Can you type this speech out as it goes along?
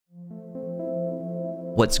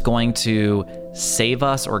What's going to save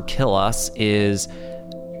us or kill us is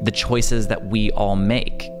the choices that we all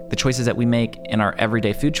make. The choices that we make in our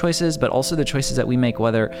everyday food choices, but also the choices that we make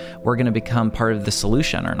whether we're going to become part of the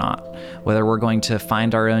solution or not, whether we're going to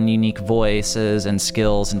find our own unique voices and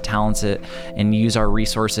skills and talents and use our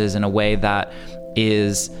resources in a way that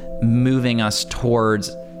is moving us towards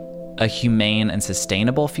a humane and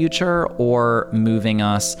sustainable future, or moving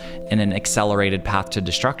us in an accelerated path to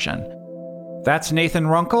destruction. That's Nathan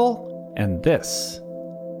Runkle, and this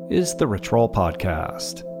is the Rich Roll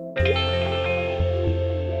Podcast.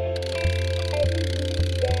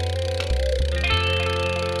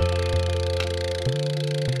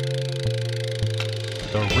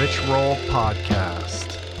 The Rich Roll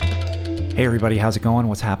Podcast. Hey everybody, how's it going?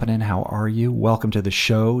 What's happening? How are you? Welcome to the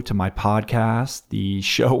show, to my podcast, the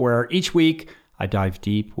show where each week I dive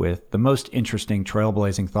deep with the most interesting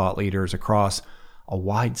trailblazing thought leaders across a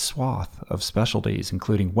wide swath of specialties,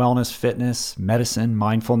 including wellness, fitness, medicine,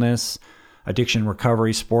 mindfulness, addiction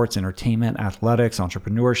recovery, sports, entertainment, athletics,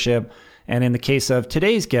 entrepreneurship, and in the case of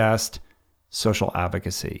today's guest, social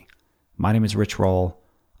advocacy. My name is Rich Roll.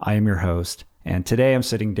 I am your host. And today I'm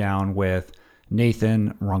sitting down with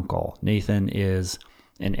Nathan Runkle. Nathan is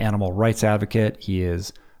an animal rights advocate. He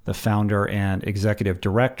is the founder and executive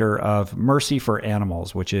director of Mercy for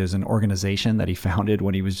Animals, which is an organization that he founded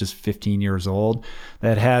when he was just 15 years old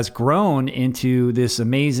that has grown into this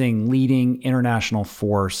amazing leading international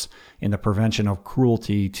force in the prevention of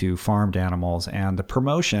cruelty to farmed animals and the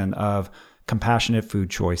promotion of compassionate food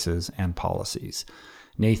choices and policies.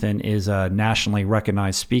 Nathan is a nationally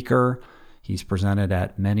recognized speaker. He's presented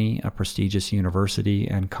at many a prestigious university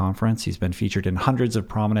and conference. He's been featured in hundreds of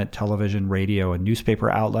prominent television, radio, and newspaper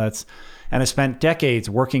outlets, and has spent decades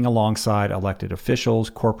working alongside elected officials,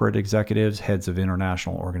 corporate executives, heads of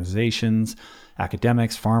international organizations,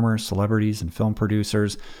 academics, farmers, celebrities, and film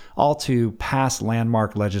producers, all to pass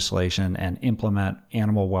landmark legislation and implement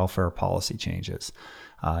animal welfare policy changes.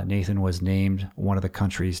 Nathan was named one of the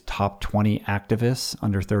country's top 20 activists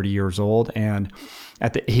under 30 years old. And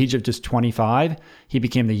at the age of just 25, he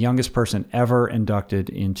became the youngest person ever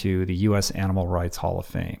inducted into the U.S. Animal Rights Hall of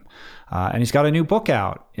Fame. And he's got a new book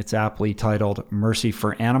out. It's aptly titled Mercy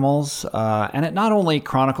for Animals. And it not only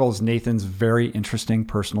chronicles Nathan's very interesting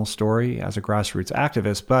personal story as a grassroots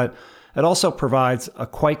activist, but it also provides a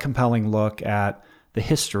quite compelling look at the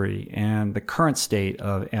history and the current state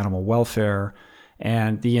of animal welfare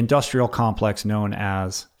and the industrial complex known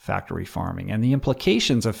as factory farming, and the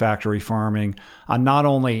implications of factory farming on not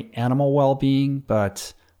only animal well-being,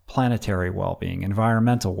 but planetary well-being,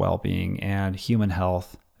 environmental well-being, and human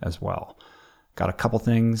health as well. Got a couple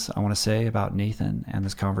things I want to say about Nathan and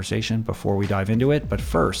this conversation before we dive into it, but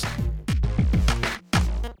first,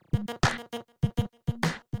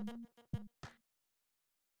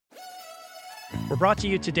 we're brought to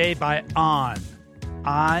you today by On.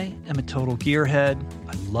 I am a total gearhead.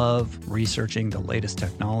 I love researching the latest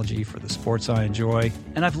technology for the sports I enjoy.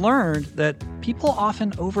 And I've learned that people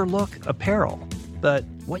often overlook apparel. But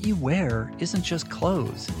what you wear isn't just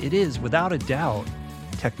clothes. It is, without a doubt,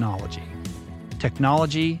 technology.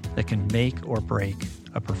 Technology that can make or break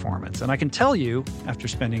a performance. And I can tell you, after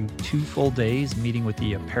spending 2 full days meeting with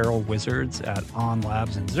the apparel wizards at On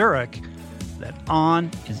Labs in Zurich, that On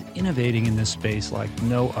is innovating in this space like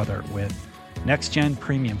no other, with next-gen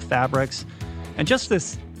premium fabrics, and just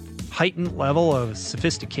this heightened level of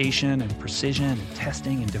sophistication and precision and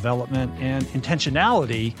testing and development and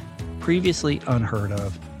intentionality previously unheard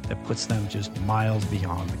of that puts them just miles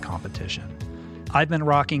beyond the competition. I've been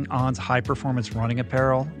rocking On's high-performance running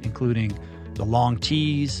apparel, including the long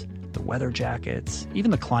tees, the weather jackets,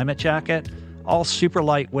 even the climate jacket, all super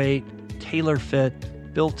lightweight,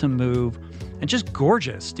 tailor-fit, built to move, and just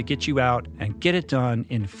gorgeous to get you out and get it done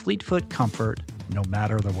in fleet-foot comfort, no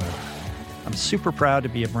matter the weather. I'm super proud to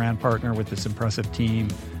be a brand partner with this impressive team,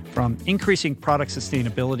 from increasing product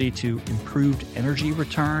sustainability to improved energy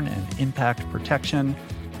return and impact protection.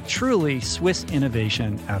 Truly Swiss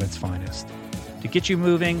innovation at its finest. To get you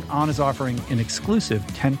moving, On is offering an exclusive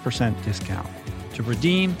 10% discount. To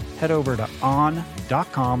redeem, head over to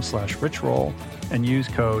on.com/richroll and use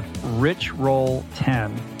code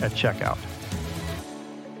RICHROLL10 at checkout.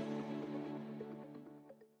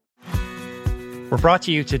 We're brought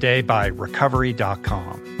to you today by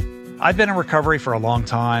Recovery.com. I've been in recovery for a long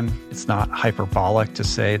time. It's not hyperbolic to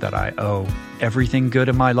say that I owe everything good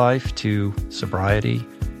in my life to sobriety.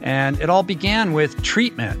 And it all began with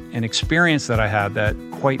treatment, an experience that I had that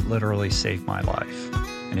quite literally saved my life.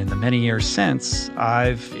 And in the many years since,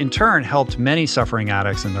 I've in turn helped many suffering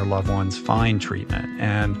addicts and their loved ones find treatment.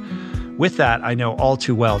 And With that, I know all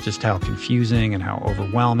too well just how confusing and how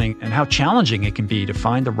overwhelming and how challenging it can be to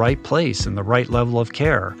find the right place and the right level of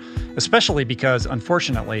care, especially because,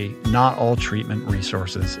 unfortunately, not all treatment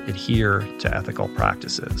resources adhere to ethical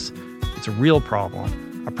practices. It's a real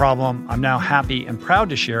problem, a problem I'm now happy and proud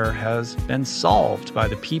to share has been solved by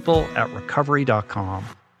the people at Recovery.com,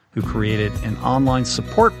 who created an online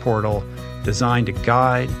support portal designed to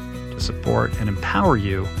guide, to support, and empower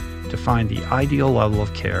you to find the ideal level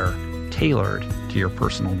of care tailored to your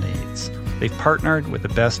personal needs. They've partnered with the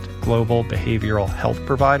best global behavioral health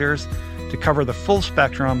providers to cover the full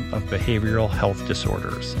spectrum of behavioral health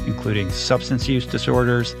disorders, including substance use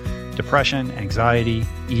disorders, depression, anxiety,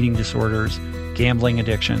 eating disorders, gambling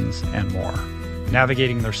addictions, and more.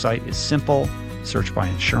 Navigating their site is simple. Search by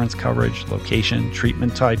insurance coverage, location,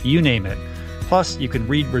 treatment type, you name it. Plus, you can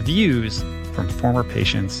read reviews from former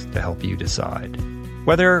patients to help you decide.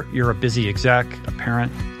 Whether you're a busy exec, a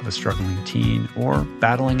parent of a struggling teen, or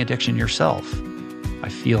battling addiction yourself, I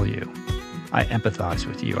feel you. I empathize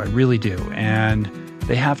with you. I really do. And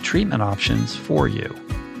they have treatment options for you.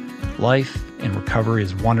 Life in recovery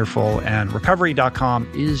is wonderful, and Recovery.com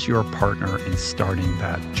is your partner in starting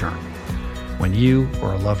that journey. When you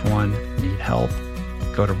or a loved one need help,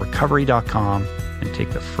 go to Recovery.com and take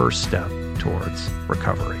the first step towards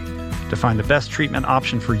recovery. To find the best treatment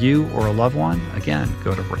option for you or a loved one, again,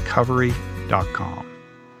 go to Recovery.com.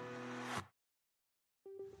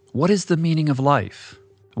 What is the meaning of life?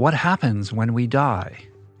 What happens when we die?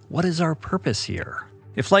 What is our purpose here?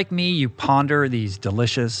 If, like me, you ponder these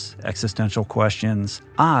delicious existential questions,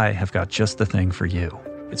 I have got just the thing for you.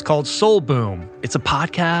 It's called Soul Boom. It's a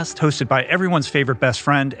podcast hosted by everyone's favorite best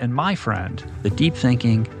friend and my friend, the deep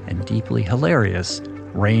thinking and deeply hilarious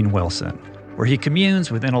Rainn Wilson, where he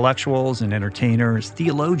communes with intellectuals and entertainers,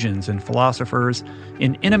 theologians and philosophers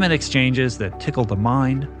in intimate exchanges that tickle the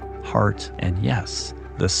mind, heart, and yes,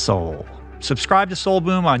 the soul. Subscribe to Soul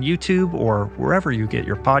Boom on YouTube or wherever you get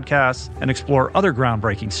your podcasts, and explore other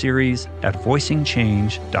groundbreaking series at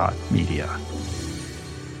voicingchange.media.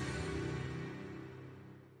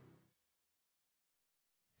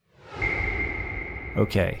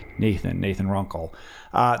 Okay, Nathan Runkle.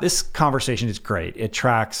 This conversation is great. It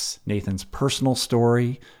tracks Nathan's personal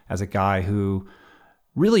story as a guy who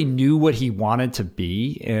really knew what he wanted to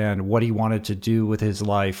be and what he wanted to do with his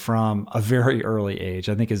life from a very early age.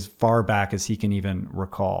 I think as far back as he can even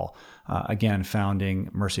recall. Again, founding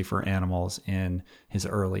Mercy for Animals in his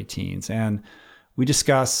early teens. And we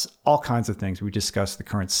discuss all kinds of things. We discuss the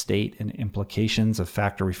current state and implications of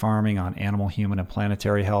factory farming on animal, human, and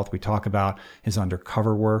planetary health. We talk about his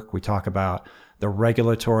undercover work. We talk about the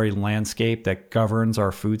regulatory landscape that governs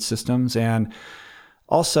our food systems. And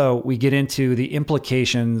also, we get into the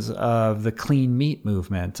implications of the clean meat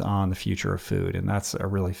movement on the future of food. And that's a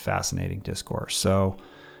really fascinating discourse. So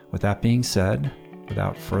with that being said,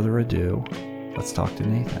 without further ado, let's talk to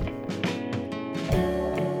Nathan.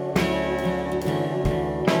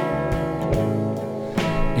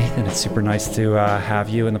 Nathan, it's super nice to have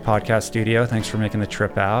you in the podcast studio. Thanks for making the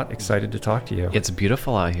trip out. Excited to talk to you. It's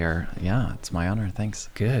beautiful out here. Yeah, it's my honor. Thanks.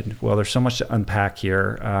 Good. Well, there's so much to unpack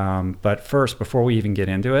here. But first, before we even get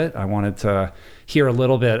into it, I wanted to hear a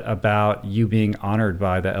little bit about you being honored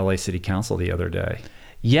by the LA City Council the other day.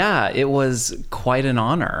 Yeah, it was quite an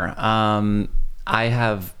honor. I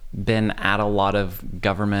have been at a lot of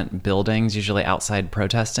government buildings, usually outside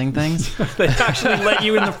protesting things. They actually let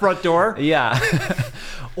you in the front door? Yeah.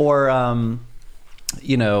 Or,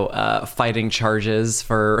 fighting charges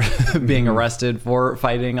for being arrested for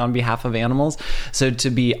fighting on behalf of animals. So to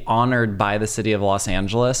be honored by the city of Los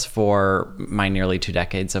Angeles for my nearly 2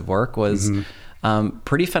 decades of work was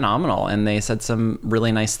pretty phenomenal. And they said some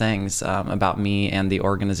really nice things about me and the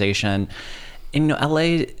organization. And,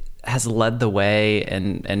 LA has led the way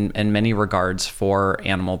in many regards for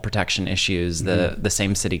animal protection issues. The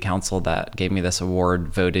same city council that gave me this award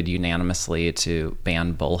voted unanimously to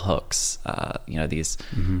ban bull hooks, these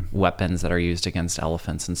weapons that are used against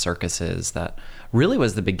elephants in circuses. That really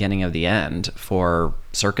was the beginning of the end for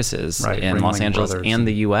circuses in Los Angeles and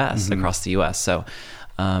the U.S., across the U.S. So,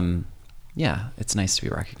 yeah, it's nice to be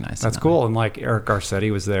recognized. That's cool. And like Eric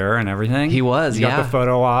Garcetti was there and everything. He was, You got the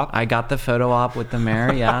photo op? I got the photo op with the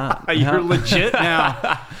mayor, yeah. You're legit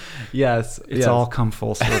now. Yes. It's all come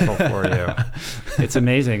full circle for you. It's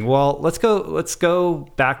amazing. Well, let's go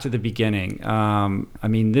back to the beginning.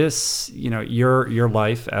 This, your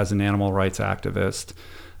life as an animal rights activist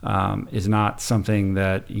is not something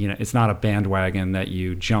that, it's not a bandwagon that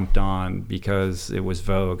you jumped on because it was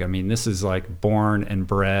vogue. I mean, this is like born and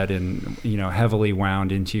bred and, heavily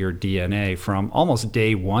wound into your DNA from almost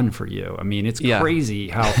day one for you. I mean, it's crazy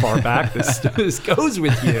how far back this goes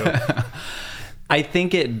with you. I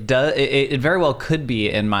think it does. It very well could be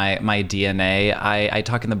in my DNA. I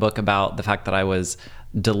talk in the book about the fact that I was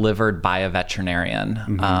delivered by a veterinarian.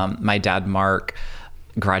 Mm-hmm. My dad, Mark,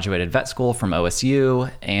 graduated vet school from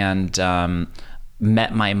OSU and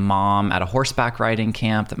met my mom at a horseback riding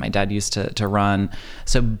camp that my dad used to run.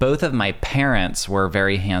 So both of my parents were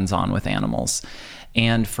very hands-on with animals.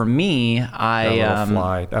 And for me, I have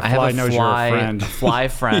a fly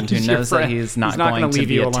friend who knows that he's not going to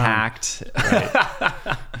be attacked.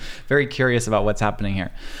 Right. Very curious about what's happening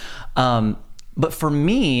here. But for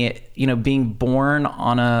me, being born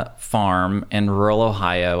on a farm in rural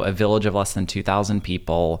Ohio, a village of less than 2,000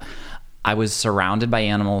 people, I was surrounded by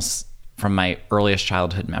animals from my earliest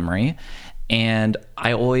childhood memory. And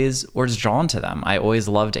I always was drawn to them. I always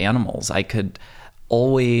loved animals. I could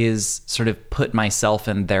always sort of put myself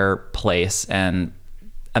in their place and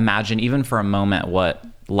imagine even for a moment what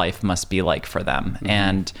life must be like for them. Mm-hmm.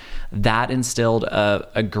 And that instilled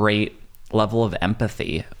a great level of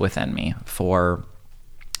empathy within me for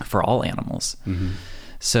all animals. Mm-hmm.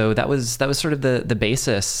 So that was sort of the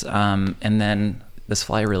basis. And then this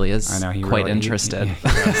fly really is quite interested.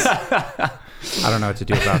 I don't know what to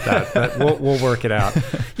do about that, but we'll work it out.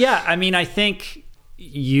 Yeah. I mean, I think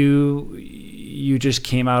you just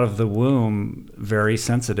came out of the womb very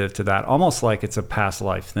sensitive to that, almost like it's a past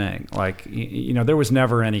life thing. Like, there was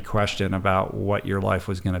never any question about what your life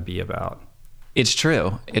was going to be about. It's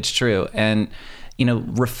true. And,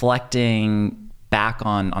 reflecting back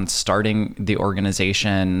on starting the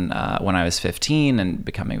organization when I was 15 and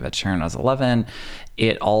becoming a vegetarian when I was 11,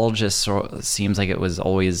 it all just sort of seems like it was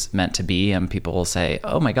always meant to be. And people will say,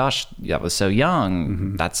 oh my gosh, that was so young.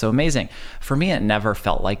 Mm-hmm. That's so amazing. For me, it never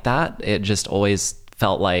felt like that. It just always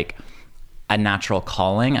felt like a natural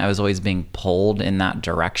calling. I was always being pulled in that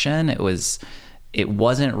direction. It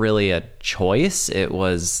wasn't really a choice. It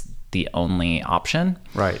was the only option.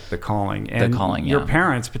 Right. The calling. And your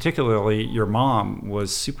parents, particularly your mom,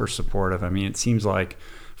 was super supportive. I mean, it seems like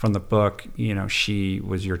from the book, she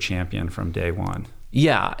was your champion from day one.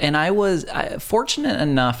 Yeah. And I was fortunate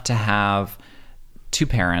enough to have two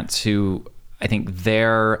parents who I think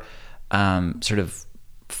their sort of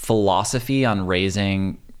philosophy on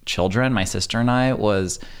raising children, my sister and I,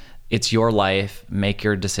 was it's your life, make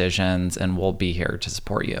your decisions, and we'll be here to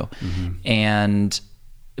support you. Mm-hmm. And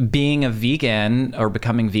being a vegan or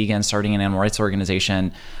becoming vegan, starting an animal rights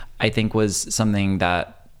organization, I think was something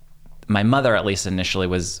that my mother, at least initially,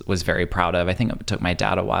 was very proud of. I think it took my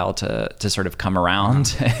dad a while to sort of come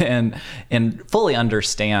around and fully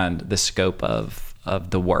understand the scope of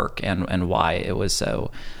the work and why it was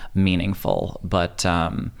so meaningful. But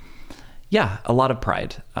a lot of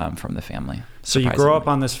pride from the family. So you grow up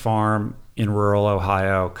on this farm in rural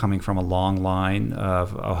Ohio, coming from a long line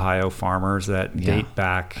of Ohio farmers that date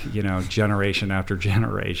back, generation after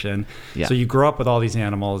generation. Yeah. So you grow up with all these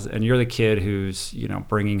animals, and you're the kid who's,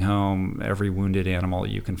 bringing home every wounded animal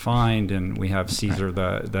you can find. And we have Caesar,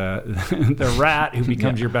 the rat, who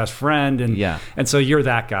becomes your best friend, and so you're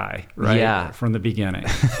that guy, right? Yeah, from the beginning.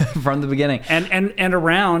 From the beginning, and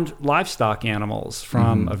around livestock animals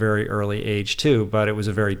from a very early age too. But it was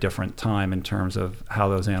a very different time in terms of how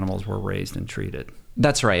those animals were raised and treated.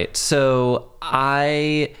 That's right. So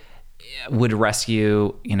I would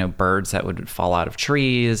rescue, birds that would fall out of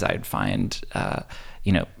trees. I'd find,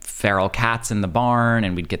 feral cats in the barn,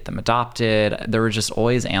 and we'd get them adopted. There were just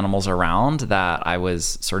always animals around that I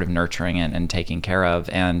was sort of nurturing and taking care of.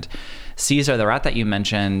 And Caesar, the rat that you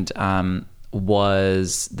mentioned,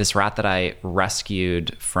 was this rat that I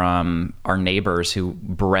rescued from our neighbors who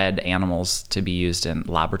bred animals to be used in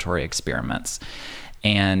laboratory experiments.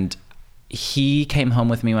 And he came home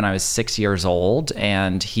with me when I was 6 years old,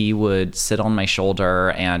 and he would sit on my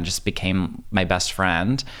shoulder and just became my best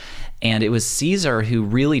friend. And it was Caesar who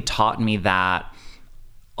really taught me that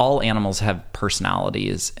all animals have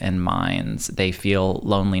personalities and minds. They feel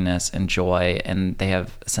loneliness and joy, and they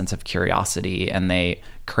have a sense of curiosity, and they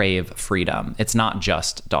crave freedom. It's not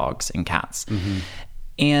just dogs and cats. Mm-hmm.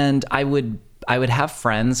 And I would have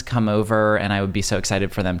friends come over, and I would be so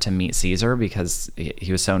excited for them to meet Caesar because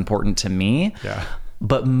he was so important to me. Yeah.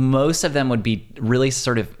 But most of them would be really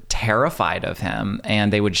sort of terrified of him,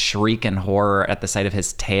 and they would shriek in horror at the sight of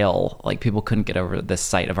his tail. Like, people couldn't get over the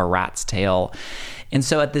sight of a rat's tail. And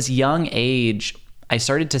so at this young age, I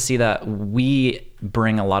started to see that we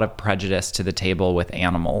bring a lot of prejudice to the table with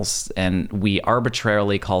animals, and we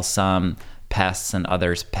arbitrarily call some pests and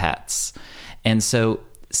others pets. And so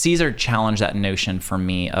Caesar challenged that notion for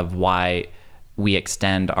me of why we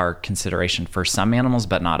extend our consideration for some animals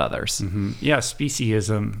but not others. Mm-hmm. Yeah,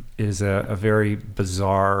 speciesism is a very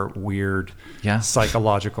bizarre, weird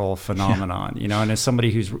psychological phenomenon. You know, and as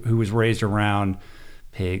somebody who was raised around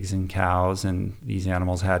pigs and cows, and these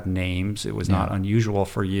animals had names, it was not unusual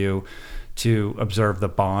for you to observe the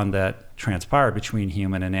bond that transpired between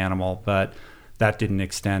human and animal, but that didn't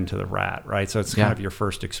extend to the rat, right? So it's kind of your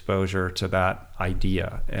first exposure to that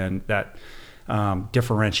idea and that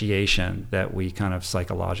differentiation that we kind of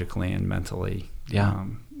psychologically and mentally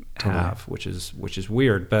have, which is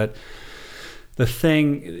weird. But the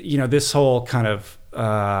thing, you know, this whole kind of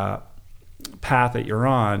path that you're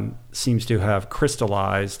on seems to have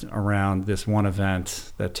crystallized around this one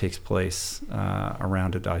event that takes place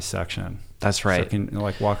around a dissection. That's right. So can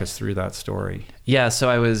you walk us through that story? Yeah, so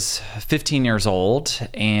I was 15 years old,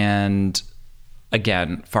 and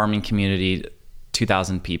again, farming community,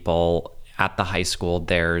 2,000 people. At the high school,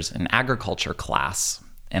 there's an agriculture class,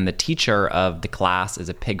 and the teacher of the class is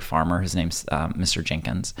a pig farmer. His name's Mr.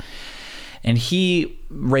 Jenkins. And he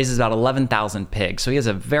raises about 11,000 pigs. So he has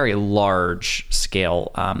a very large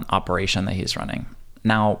scale operation that he's running.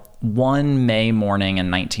 Now, one May morning in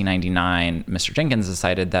 1999, Mr. Jenkins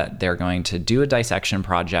decided that they're going to do a dissection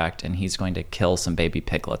project, and he's going to kill some baby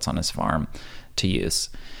piglets on his farm to use.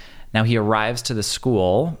 Now, he arrives to the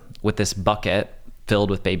school with this bucket filled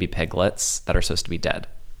with baby piglets that are supposed to be dead.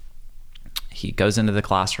 He goes into the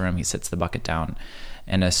classroom, he sits the bucket down,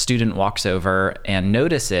 and a student walks over and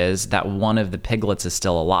notices that one of the piglets is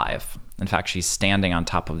still alive. In fact, she's standing on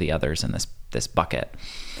top of the others in this bucket.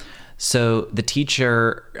 So the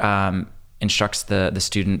teacher instructs the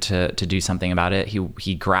student to do something about it.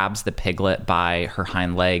 He grabs the piglet by her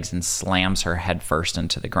hind legs and slams her head first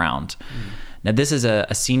into the ground. Now, this is a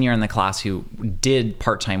senior in the class who did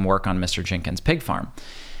part-time work on Mr. Jenkins' pig farm.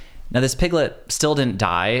 Now, this piglet still didn't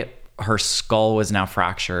die. Her skull was now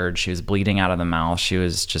fractured. She was bleeding out of the mouth. She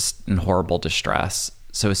was just in horrible distress.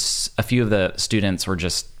 So a few of the students were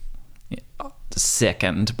just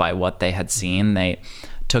sickened by what they had seen. They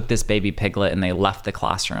took this baby piglet and they left the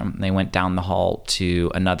classroom. They went down the hall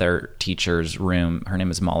to another teacher's room. Her name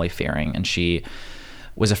was Molly Fearing, and she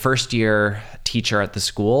was a first-year teacher at the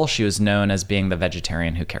school. She was known as being the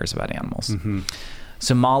vegetarian who cares about animals. Mm-hmm.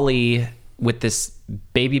 So Molly, with this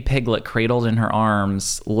baby piglet cradled in her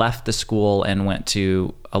arms, left the school and went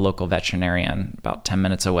to a local veterinarian about 10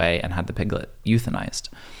 minutes away and had the piglet euthanized.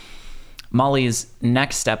 Molly's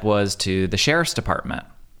next step was to the sheriff's department,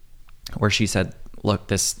 where she said, look,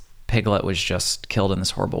 this piglet was just killed in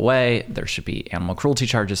this horrible way. There should be animal cruelty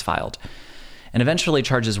charges filed. And eventually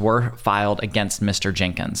charges were filed against Mr.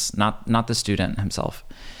 Jenkins, not the student himself.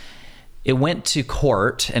 It went to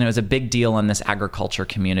court, and it was a big deal in this agriculture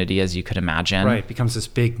community, as you could imagine. Right, it becomes this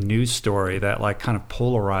big news story that kind of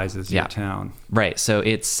polarizes your town. Right, so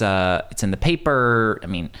it's in the paper. I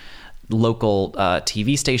mean, local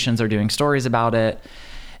TV stations are doing stories about it.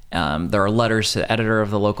 There are letters to the editor of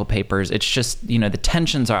the local papers. It's just, the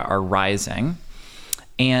tensions are rising.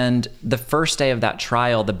 And the first day of that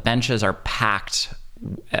trial, the benches are packed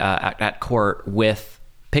at court with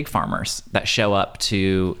pig farmers that show up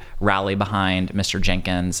to rally behind Mr.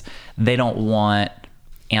 Jenkins. They don't want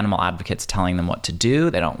animal advocates telling them what to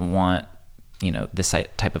do. They don't want, this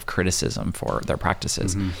type of criticism for their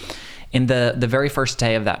practices. Mm-hmm. In the very first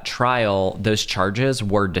day of that trial, those charges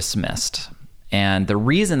were dismissed. And the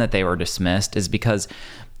reason that they were dismissed is because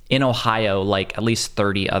in Ohio, like at least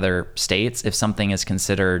 30 other states, if something is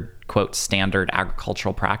considered, quote, standard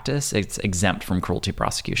agricultural practice, it's exempt from cruelty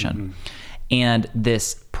prosecution. Mm-hmm. And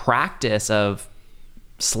this practice of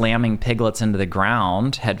slamming piglets into the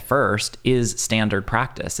ground head first is standard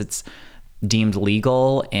practice. It's deemed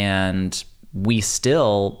legal, and we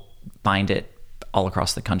still find it all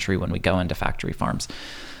across the country when we go into factory farms.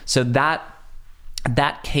 So that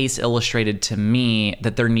case illustrated to me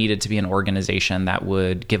that there needed to be an organization that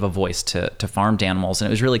would give a voice to farmed animals. And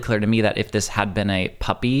it was really clear to me that if this had been a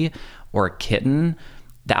puppy or a kitten,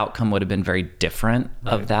 the outcome would have been very different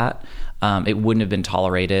of that. It wouldn't have been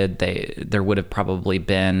tolerated. There would have probably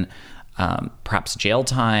been perhaps jail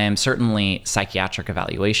time. Certainly psychiatric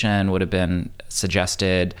evaluation would have been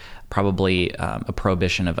suggested, probably a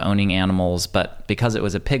prohibition of owning animals. But because it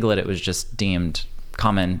was a piglet, it was just deemed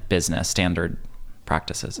common business, standard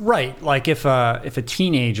practices. Right. Like if a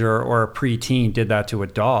teenager or a preteen did that to a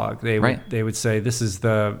dog, they would say this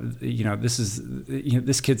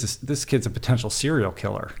kid's a potential serial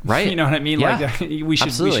killer. Right. You know what I mean? Yeah. Like we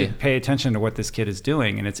Absolutely. should pay attention to what this kid is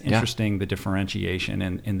doing, and it's interesting the differentiation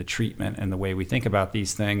in the treatment and the way we think about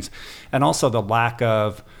these things, and also the lack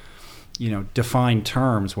of defined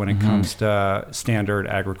terms when it comes to standard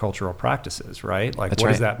agricultural practices, right? Like, what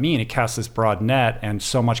does that mean? It casts this broad net, and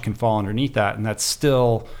so much can fall underneath that, and that's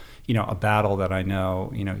still, a battle that I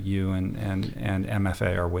know, you and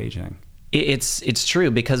MFA are waging. It's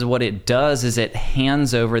true, because what it does is it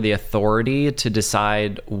hands over the authority to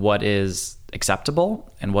decide what is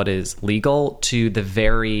acceptable and what is legal to the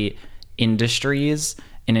very industries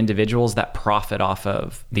and individuals that profit off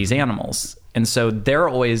of these animals. And so they're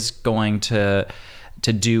always going to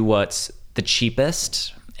do what's the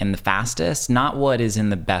cheapest and the fastest, not what is in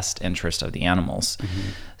the best interest of the animals. Mm-hmm.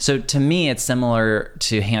 So to me, it's similar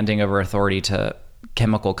to handing over authority to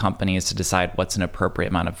chemical companies to decide what's an appropriate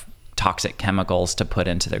amount of toxic chemicals to put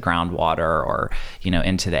into the groundwater or,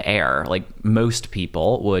 into the air. Like, most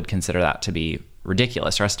people would consider that to be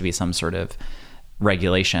ridiculous. There has to be some sort of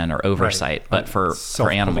regulation or oversight, but for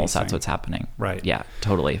animals, that's what's happening. Right. Yeah,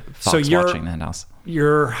 totally. Fox watching the henhouse.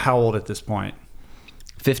 You're how old at this point?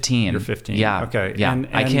 15. You're 15. Yeah. Okay. Yeah. And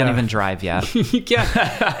I can't even drive yet. You can't.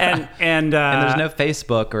 And there's no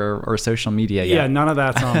Facebook or social media yet. Yeah, none of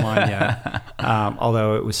that's online yet.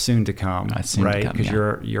 Although it was soon to come, right? Because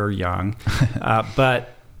you're young.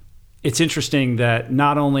 But it's interesting that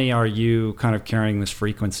not only are you kind of carrying this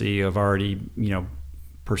frequency of already,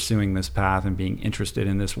 pursuing this path and being interested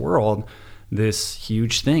in this world, this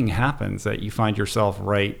huge thing happens that you find yourself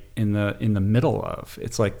right in the middle of.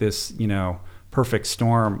 It's like this, perfect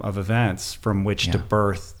storm of events from which to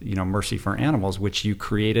birth, Mercy for Animals, which you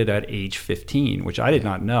created at age 15, which I did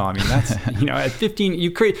not know. I mean, that's, at 15,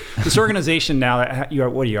 you create this organization now that you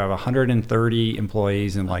have, what do you have, 130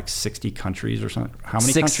 employees in like 60 countries or something? How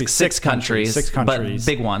many countries? Six countries. But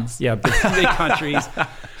big ones. Yeah, big countries.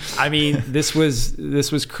 I mean, this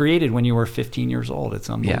was created when you were 15 years old. It's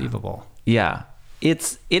unbelievable. Yeah.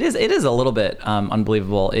 It is a little bit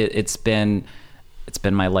unbelievable. It's been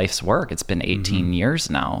my life's work. It's been 18 years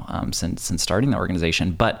now since starting the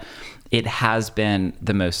organization, but it has been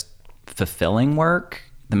the most fulfilling work,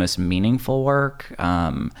 the most meaningful work,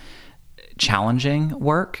 challenging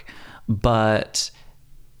work. But,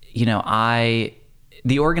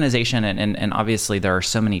 the organization, and obviously there are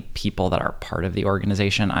so many people that are part of the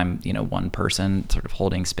organization. I'm, one person sort of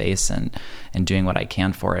holding space and doing what I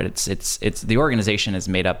can for it. It's the organization is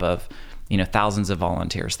made up of, thousands of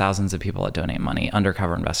volunteers, thousands of people that donate money,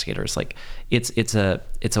 undercover investigators. Like, it's a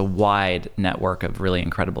wide network of really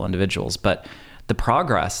incredible individuals. But the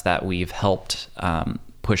progress that we've helped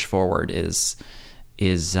push forward is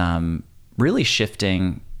really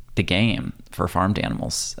shifting the game for farmed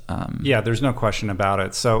animals. There's no question about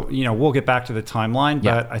it. So, we'll get back to the timeline,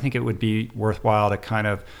 but I think it would be worthwhile to kind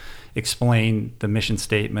of explain the mission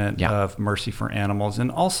statement of Mercy for Animals, and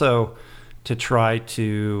also to try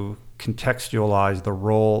to contextualize the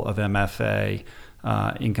role of MFA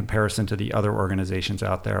in comparison to the other organizations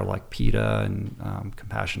out there like PETA and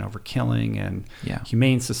Compassion Over Killing and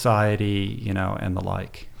Humane Society, and the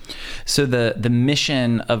like. So the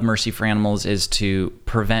mission of Mercy for Animals is to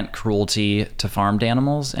prevent cruelty to farmed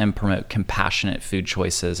animals and promote compassionate food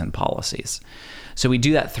choices and policies. So we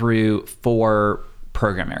do that through 4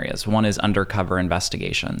 program areas. One is undercover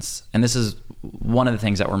investigations. And this is one of the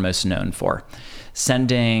things that we're most known for.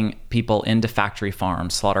 Sending people into factory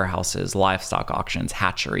farms, slaughterhouses, livestock auctions,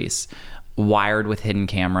 hatcheries, wired with hidden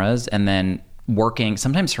cameras, and then working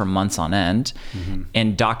sometimes for months on end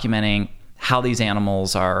and documenting how these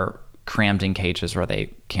animals are crammed in cages where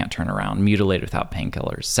they can't turn around, mutilated without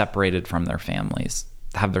painkillers, separated from their families,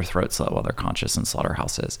 have their throats slit while they're conscious in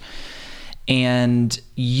slaughterhouses. And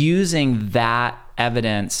using that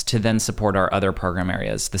evidence to then support our other program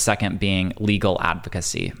areas, the second being legal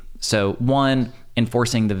advocacy. So one,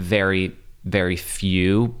 enforcing the very, very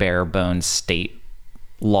few bare bones state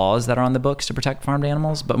laws that are on the books to protect farmed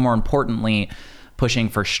animals, but more importantly, pushing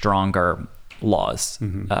for stronger laws.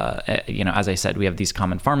 As I said, we have these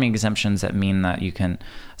common farming exemptions that mean that you can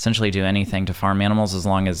essentially do anything to farm animals as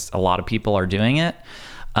long as a lot of people are doing it.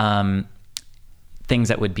 Things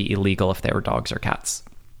that would be illegal if they were dogs or cats.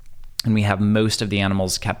 And we have most of the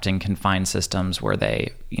animals kept in confined systems where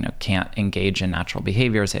they, can't engage in natural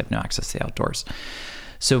behaviors. They have no access to the outdoors.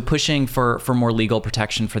 So pushing for more legal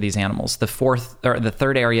protection for these animals. The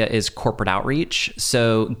third area is corporate outreach.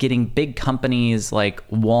 So getting big companies like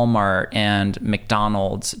Walmart and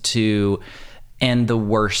McDonald's to and the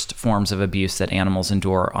worst forms of abuse that animals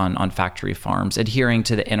endure on factory farms, adhering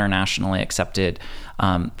to the internationally accepted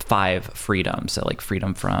 5 freedoms. So like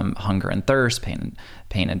freedom from hunger and thirst, pain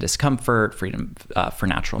and discomfort, freedom for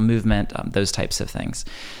natural movement, those types of things.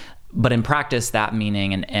 But in practice, that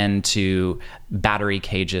meaning an end to battery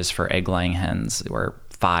cages for egg-laying hens, where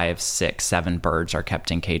 5, 6, 7 birds are kept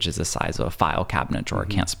in cages the size of a file cabinet drawer,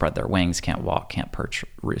 can't spread their wings, can't walk, can't perch,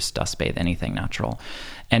 roost, dust bathe, anything natural.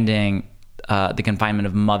 Ending the confinement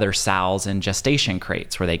of mother sows in gestation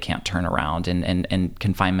crates where they can't turn around, and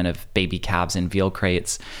confinement of baby calves in veal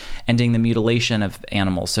crates, ending the mutilation of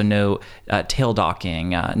animals, so no tail docking,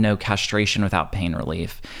 no castration without pain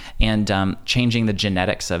relief, and changing the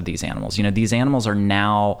genetics of these animals. These animals are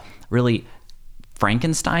now really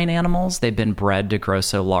Frankenstein animals. They've been bred to grow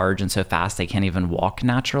so large and so fast they can't even walk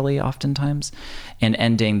naturally oftentimes, and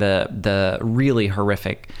ending the really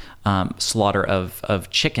horrific slaughter of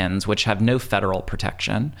chickens, which have no federal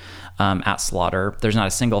protection at slaughter. There's not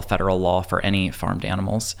a single federal law for any farmed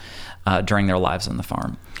animals during their lives on the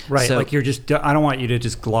farm. Right. So, like I don't want you to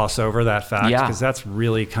just gloss over that fact, because that's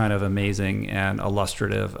really kind of amazing and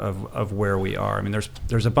illustrative of where we are. I mean,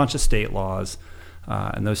 there's a bunch of state laws,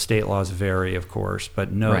 and those state laws vary, of course,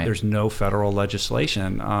 but there's no federal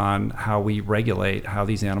legislation on how we regulate how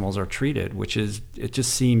these animals are treated, it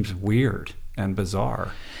just seems weird and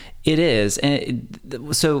bizarre. It is.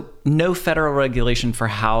 So no federal regulation for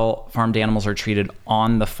how farmed animals are treated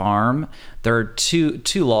on the farm. There are two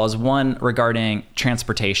laws, one regarding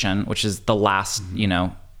transportation, which is the last,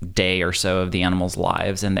 day or so of the animals'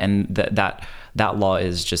 lives. And that law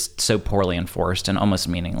is just so poorly enforced and almost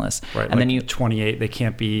meaningless. Right. And like then 28, they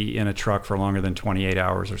can't be in a truck for longer than 28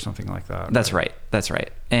 hours or something like that. That's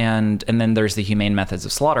right. And then there's the Humane Methods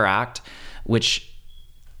of Slaughter Act, which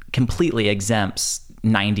completely exempts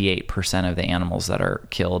 98% of the animals that are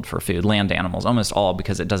killed for food, land animals, almost all,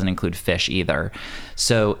 because it doesn't include fish either.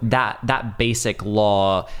 So that basic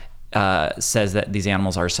law says that these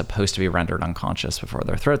animals are supposed to be rendered unconscious before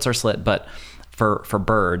their throats are slit. But for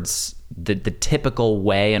birds, the typical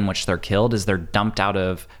way in which they're killed is they're dumped out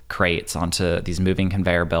of crates onto these moving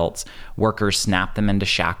conveyor belts. Workers snap them into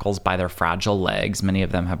shackles by their fragile legs. Many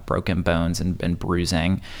of them have broken bones and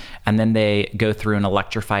bruising. And then they go through an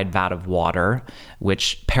electrified vat of water,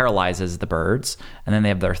 which paralyzes the birds. And then they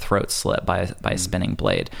have their throats slit by a spinning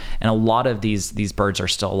blade. And a lot of these birds are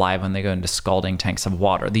still alive when they go into scalding tanks of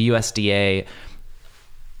water. The USDA,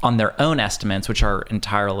 on their own estimates, which are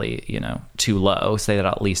entirely, too low, say that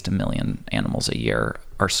at least 1 million animals a year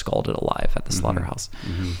are scalded alive at the slaughterhouse.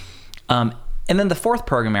 And then the fourth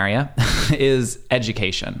program area is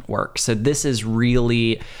education work. So this is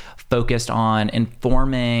really focused on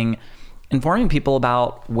informing people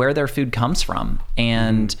about where their food comes from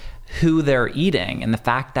and who they're eating, and the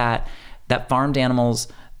fact that farmed animals,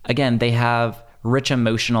 again, they have rich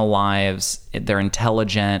emotional lives, they're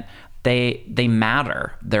intelligent, they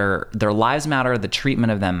matter. Their lives matter. The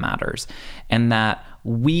treatment of them matters, and that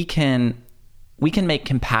we can make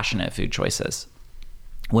compassionate food choices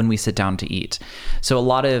when we sit down to eat. So a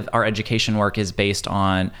lot of our education work is based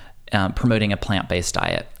on promoting a plant-based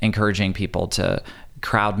diet, encouraging people to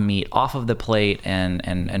crowd meat off of the plate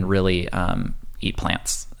and really eat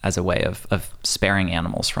plants as a way of sparing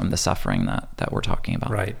animals from the suffering that we're talking about.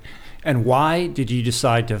 Right. And why did you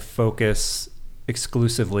decide to focus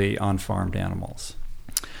exclusively on farmed animals?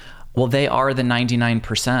 Well, they are the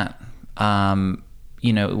 99%.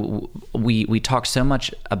 We talk so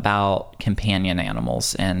much about companion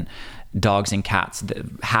animals and dogs and cats.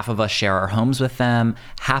 Half of us share our homes with them.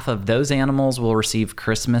 Half of those animals will receive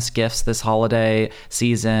Christmas gifts this holiday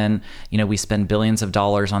season. We spend billions of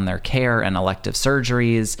dollars on their care and elective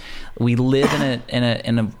surgeries. We live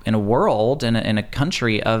in a world, in a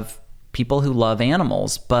country of people who love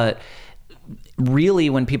animals, but really,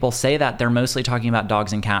 when people say that, they're mostly talking about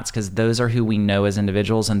dogs and cats, because those are who we know as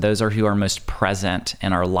individuals, and those are who are most present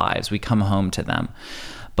in our lives. We come home to them.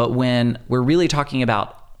 But when we're really talking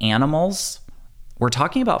about animals, we're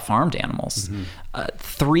talking about farmed animals.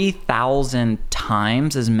 3,000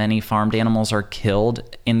 times as many farmed animals are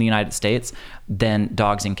killed in the United States than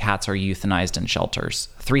dogs and cats are euthanized in shelters.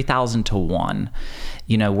 3,000 to 1.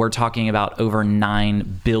 We're talking about over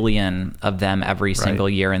 9 billion of them every single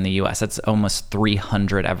year in the US. That's almost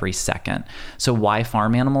 300 every second. So why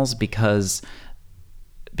farm animals? Because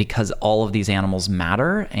all of these animals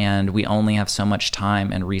matter, and we only have so much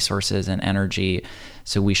time and resources and energy,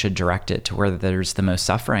 so we should direct it to where there's the most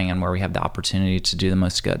suffering and where we have the opportunity to do the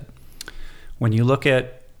most good. When you look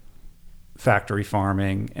at factory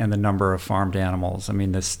farming and the number of farmed animals, I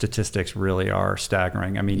mean, the statistics really are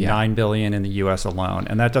staggering. I mean, 9 billion in the U.S. alone,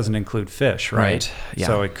 and that doesn't include fish, right? Yeah.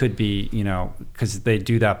 So it could be, because they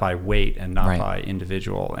do that by weight and not by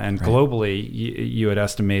individual. And globally, you had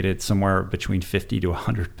estimated somewhere between 50 to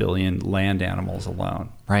 100 billion land animals alone.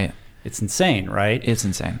 Right. It's insane, right? It's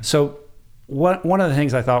insane. So one of the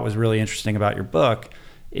things I thought was really interesting about your book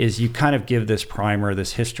is you kind of give this primer,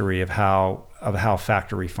 this history of how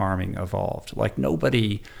factory farming evolved. Like,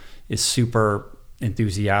 nobody is super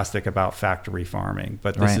enthusiastic about factory farming,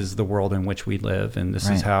 but this is the world in which we live, and this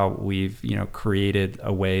is how we've created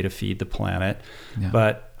a way to feed the planet. Yeah.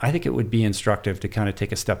 But I think it would be instructive to kind of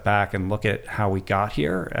take a step back and look at how we got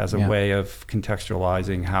here as a way of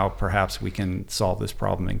contextualizing how perhaps we can solve this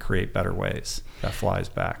problem and create better ways. That fly is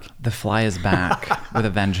back. The fly is back with a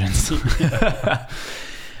vengeance.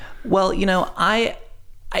 Well, I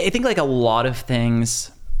think, like a lot of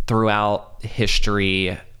things throughout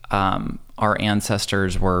history, our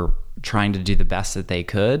ancestors were trying to do the best that they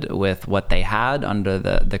could with what they had under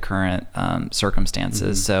the current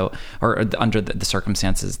circumstances. So, or under the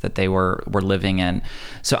circumstances that they were living in.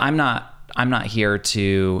 So I'm not here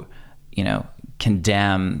to,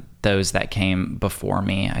 condemn those that came before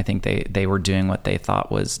me. I think they were doing what they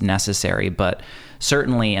thought was necessary. But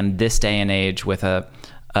certainly in this day and age, with a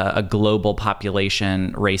global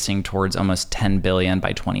population racing towards almost 10 billion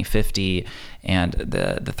by 2050, and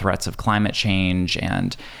the threats of climate change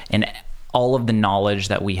and all of the knowledge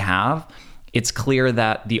that we have, it's clear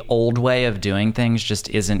that the old way of doing things just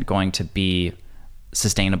isn't going to be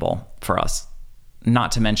sustainable for us.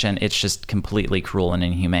 Not to mention, it's just completely cruel and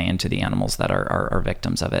inhumane to the animals that are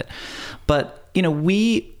victims of it. But,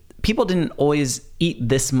 people didn't always eat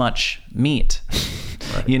this much meat.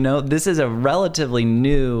 Right. This is a relatively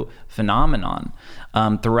new phenomenon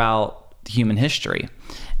throughout human history.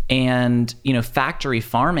 And, factory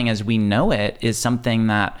farming as we know it is something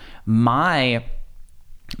that my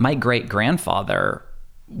great-grandfather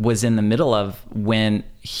was in the middle of when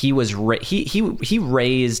he was he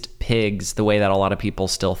raised pigs the way that a lot of people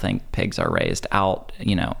still think pigs are raised, out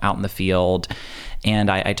in the field. And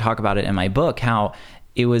I talk about it in my book, how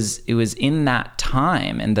it was in that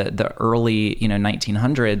time, in the early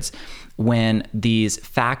 1900s, when these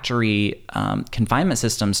factory confinement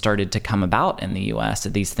systems started to come about in the U.S.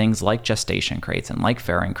 These things like gestation crates and like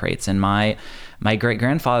farrowing crates. And my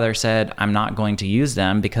great-grandfather said, I'm not going to use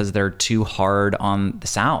them because they're too hard on the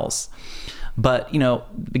sows. But,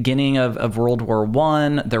 beginning of World War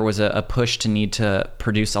I, there was a push to need to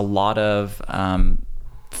produce a lot of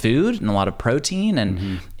food and a lot of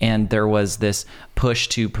protein, and there was this push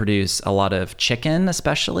to produce a lot of chicken,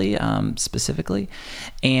 especially specifically,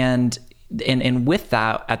 and with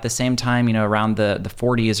that, at the same time, around the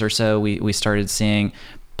 40s or so, we started seeing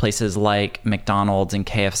places like McDonald's and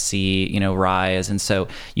KFC, rise. And so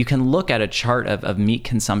you can look at a chart of meat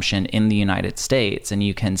consumption in the United States, and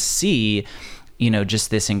you can see just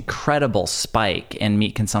this incredible spike in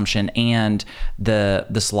meat consumption and the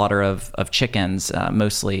slaughter of chickens,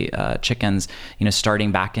 mostly chickens,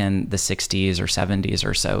 starting back in the 60s or 70s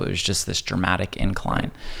or so. It was just this dramatic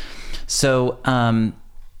incline. So,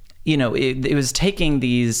 it was taking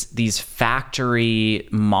these factory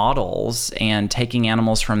models and taking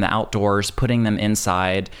animals from the outdoors, putting them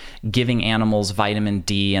inside, giving animals vitamin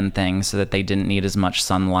D and things so that they didn't need as much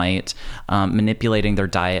sunlight, manipulating their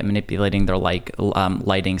diet, manipulating their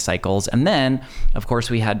lighting cycles. And then, of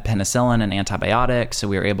course, we had penicillin and antibiotics, so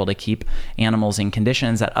we were able to keep animals in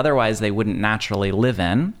conditions that otherwise they wouldn't naturally live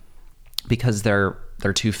in, because they're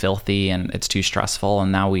too filthy and it's too stressful.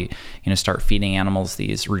 And now we, start feeding animals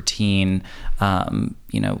these routine,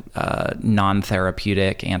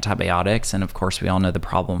 non-therapeutic antibiotics. And of course, we all know the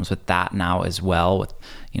problems with that now as well, with,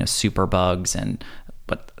 superbugs and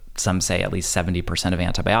what some say at least 70% of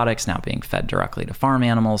antibiotics now being fed directly to farm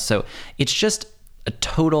animals. So it's just a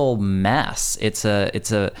total mess. It's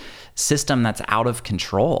a system that's out of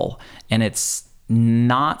control, and it's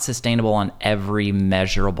not sustainable on every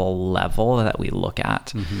measurable level that we look at.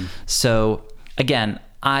 Mm-hmm. So again,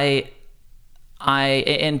 and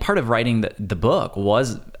part of writing the book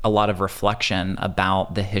was a lot of reflection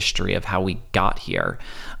about the history of how we got here.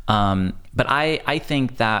 But I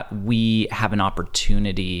think that we have an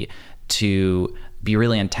opportunity to be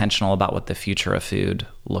really intentional about what the future of food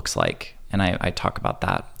looks like. And I talk about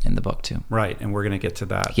that in the book too. Right, and we're going to get to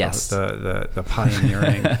that. Yes. The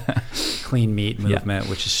pioneering clean meat movement,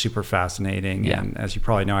 which is super fascinating. Yeah. And as you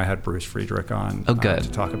probably know, I had Bruce Friedrich on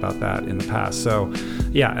to talk about that in the past. So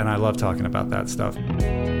yeah, and I love talking about that stuff.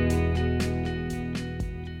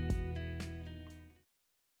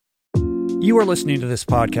 You are listening to this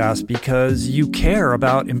podcast because you care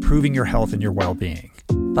about improving your health and your well-being.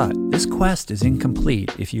 But this quest is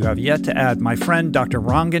incomplete if you have yet to add my friend Dr.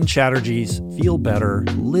 Rangan Chatterjee's Feel Better,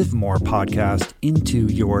 Live More podcast into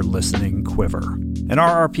your listening quiver. An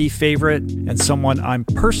RRP favorite and someone I'm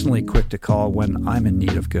personally quick to call when I'm in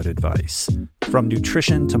need of good advice. From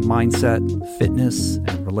nutrition to mindset, fitness,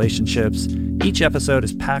 and relationships, each episode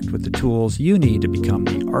is packed with the tools you need to become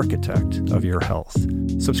the architect of your health.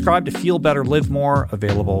 Subscribe to Feel Better, Live More,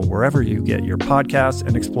 available wherever you get your podcasts,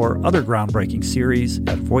 and explore other groundbreaking series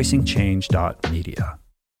at voicingchange.media.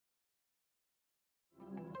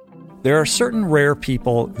 There are certain rare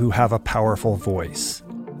people who have a powerful voice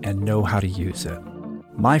and know how to use it.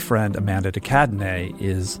 My friend Amanda DeCadenet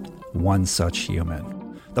is one such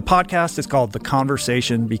human. The podcast is called The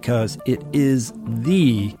Conversation because it is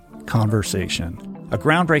the conversation, a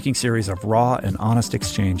groundbreaking series of raw and honest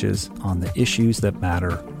exchanges on the issues that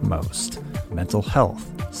matter most: mental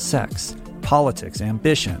health, sex, politics,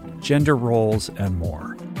 ambition, gender roles, and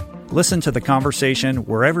more. Listen to The Conversation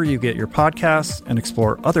wherever you get your podcasts and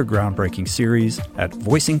explore other groundbreaking series at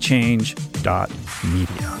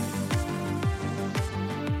voicingchange.media.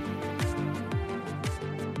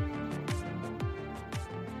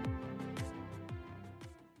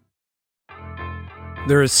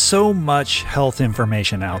 There is so much health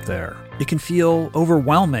information out there. It can feel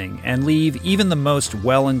overwhelming and leave even the most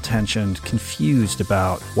well-intentioned confused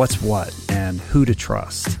about what's what and who to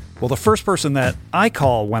trust. Well, the first person that I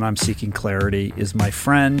call when I'm seeking clarity is my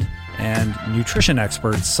friend and nutrition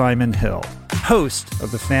expert, Simon Hill, host of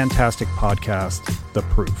the fantastic podcast, The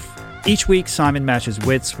Proof. Each week, Simon matches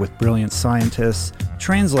wits with brilliant scientists,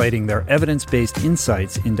 translating their evidence-based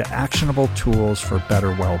insights into actionable tools for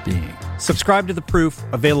better well-being. Subscribe to The Proof,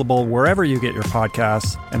 available wherever you get your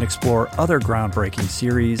podcasts, and explore other groundbreaking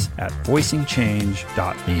series at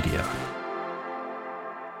voicingchange.media.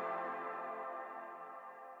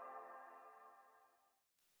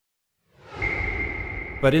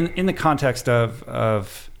 But in the context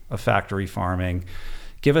of factory farming,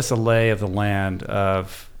 give us a lay of the land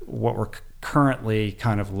of what we're currently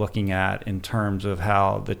kind of looking at in terms of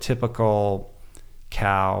how the typical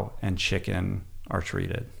cow and chicken are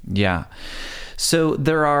treated. Yeah. So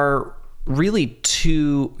there are really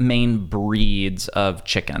two main breeds of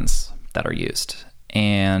chickens that are used.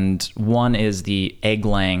 And one is the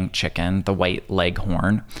egg-laying chicken, the white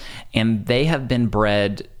leghorn. And they have been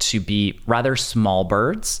bred to be rather small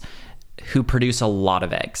birds who produce a lot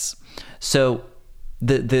of eggs. So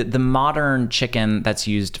the modern chicken that's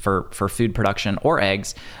used for food production or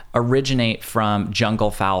eggs originate from jungle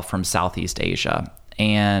fowl from Southeast Asia.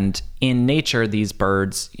 And in nature, these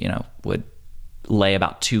birds, would lay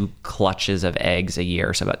about 2 clutches of eggs a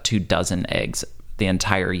year, so about 2 dozen eggs the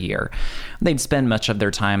entire year. They'd spend much of their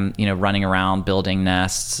time, running around, building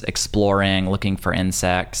nests, exploring, looking for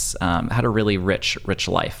insects, had a really rich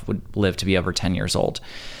life, would live to be over 10 years old.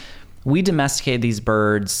 We domesticated these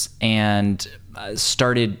birds and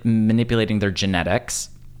started manipulating their genetics.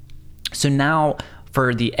 So now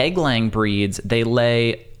for the egg-laying breeds, they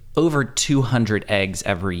lay over 200 eggs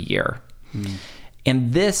every year.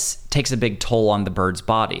 And this takes a big toll on the birds'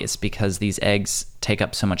 bodies because these eggs take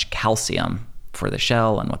up so much calcium for the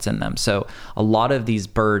shell and what's in them. So a lot of these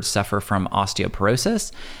birds suffer from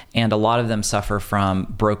osteoporosis, and a lot of them suffer from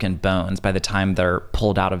broken bones by the time they're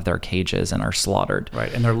pulled out of their cages and are slaughtered.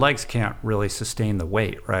 Right, and their legs can't really sustain the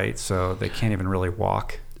weight, right? So they can't even really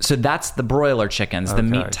walk. So that's the broiler chickens, the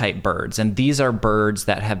meat-type birds. And these are birds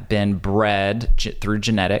that have been bred through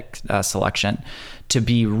genetic selection to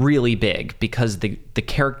be really big because the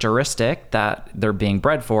characteristic that they're being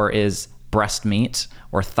bred for is breast meat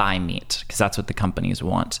or thigh meat, because that's what the companies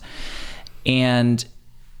want. And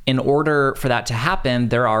in order for that to happen,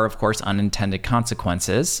 there are, of course, unintended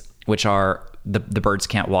consequences, which are the birds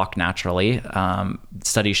can't walk naturally.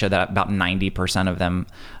 Studies show that about 90% of them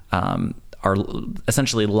are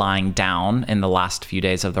essentially lying down in the last few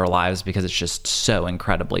days of their lives because it's just so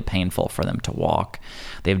incredibly painful for them to walk.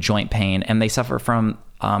 They have joint pain, and they suffer from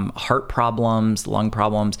heart problems, lung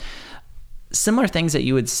problems, similar things that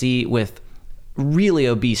you would see with really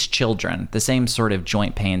obese children, the same sort of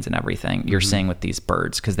joint pains and everything you're seeing with these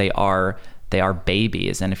birds, because they are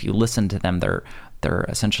babies. And if you listen to them, they're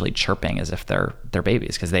essentially chirping as if they're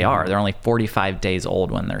babies, because they are. They're only 45 days old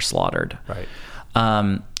when they're slaughtered. Right.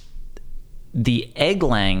 The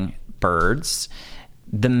egg-laying birds,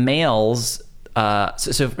 the males,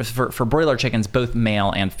 so for broiler chickens, both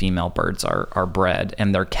male and female birds are bred,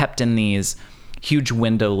 and they're kept in these huge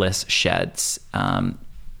windowless sheds,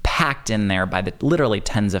 packed in there by the literally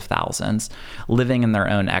tens of thousands, living in their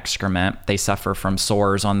own excrement. They suffer from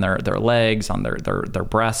sores on their legs, on their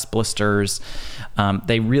breasts, blisters.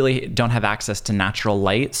 They really don't have access to natural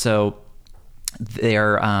light, so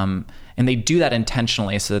they're and they do that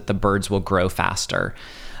intentionally so that the birds will grow faster.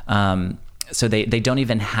 So they don't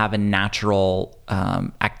even have a natural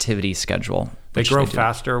activity schedule. They grow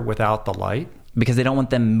faster without the light? Because they don't want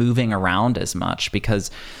them moving around as much,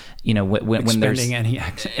 because when there's any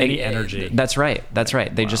energy. That's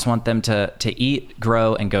right. They just want them to eat,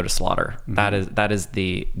 grow, and go to slaughter. Mm-hmm.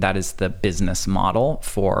 That is the business model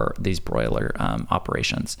for these broiler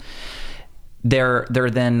operations. They're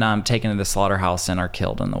then taken to the slaughterhouse and are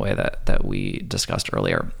killed in the way that we discussed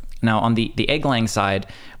earlier. Now, on the egg laying side,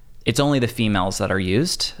 it's only the females that are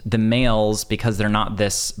used. The males, because they're not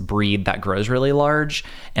this breed that grows really large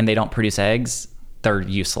and they don't produce eggs, they're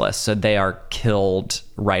useless. So they are killed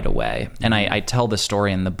right away. And I tell the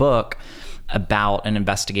story in the book about an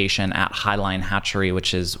investigation at Highline Hatchery,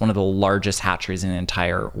 which is one of the largest hatcheries in the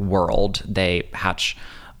entire world. They hatch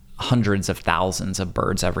hundreds of thousands of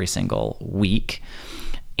birds every single week.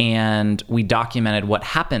 And we documented what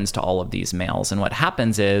happens to all of these males. And what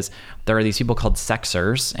happens is there are these people called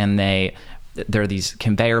sexers, and there are these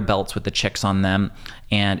conveyor belts with the chicks on them.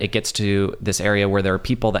 And it gets to this area where there are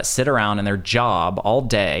people that sit around, and their job all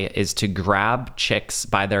day is to grab chicks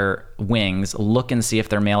by their wings, look and see if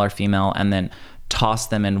they're male or female, and then toss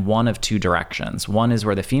them in one of two directions. One is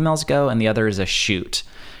where the females go, and the other is a chute.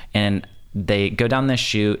 And they go down this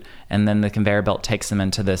chute, and then the conveyor belt takes them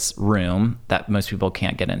into this room that most people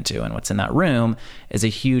can't get into. And what's in that room is a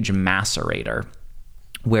huge macerator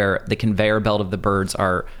where the conveyor belt of the birds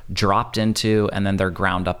are dropped into, and then they're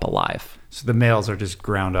ground up alive. So the males are just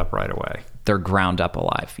ground up right away. They're ground up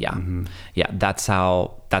alive. Yeah. Mm-hmm. Yeah. That's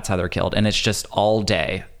how they're killed. And it's just all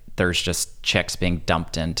day. There's just chicks being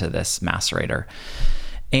dumped into this macerator.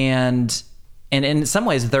 And in some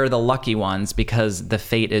ways, they're the lucky ones, because the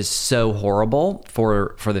fate is so horrible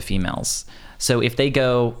for the females. So if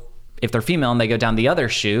they're female and they go down the other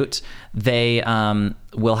chute, they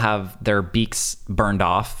will have their beaks burned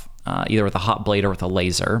off, either with a hot blade or with a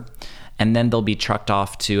laser. And then they'll be trucked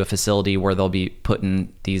off to a facility where they'll be put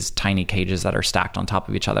in these tiny cages that are stacked on top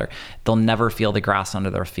of each other. They'll never feel the grass under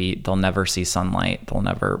their feet. They'll never see sunlight. They'll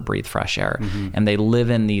never breathe fresh air. Mm-hmm. And they live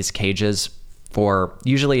in these cages for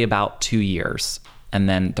usually about 2 years. And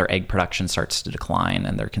then their egg production starts to decline,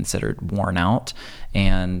 and they're considered worn out,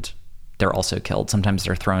 and they're also killed. Sometimes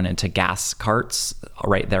they're thrown into gas carts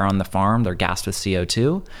right there on the farm. They're gassed with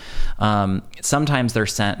CO2. Sometimes they're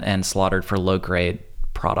sent and slaughtered for low-grade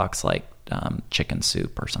products like chicken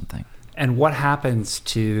soup or something. And what happens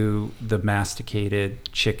to the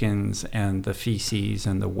masticated chickens and the feces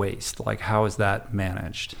and the waste? Like, how is that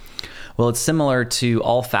managed? Well, it's similar to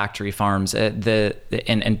all factory farms.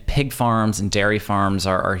 And pig farms and dairy farms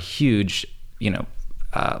are huge,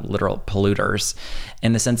 literal polluters,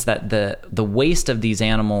 in the sense that the waste of these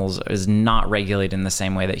animals is not regulated in the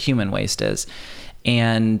same way that human waste is.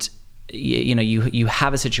 And you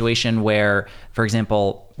have a situation where, for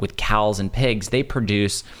example, with cows and pigs, they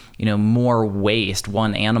produce more waste,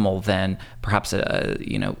 one animal, than perhaps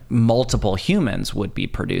multiple humans would be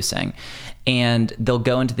producing. And they'll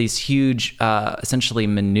go into these huge, essentially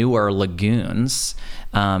manure lagoons,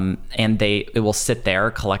 and it will sit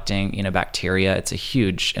there collecting, bacteria. It's a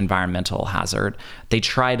huge environmental hazard. They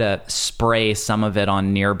try to spray some of it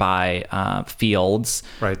on nearby fields.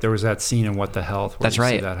 Right. There was that scene in What the Health where That's you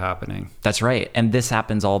right. see that happening. That's right. And this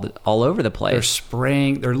happens all over the place.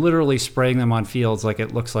 They're literally spraying them on fields like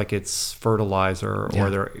it looks like it's fertilizer, or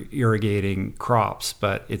they're irrigating crops,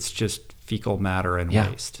 but it's just fecal matter and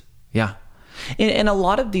waste. Yeah. And a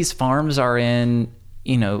lot of these farms are in,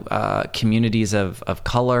 communities of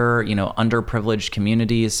color, underprivileged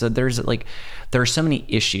communities. So there are so many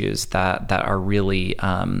issues that are really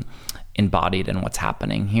embodied in what's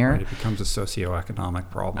happening here. Right, it becomes a socioeconomic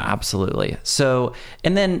problem. Absolutely. So,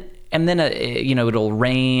 and then it'll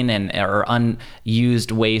rain, or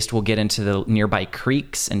unused waste will get into the nearby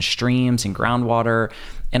creeks and streams and groundwater.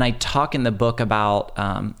 And I talk in the book about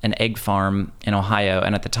an egg farm in Ohio.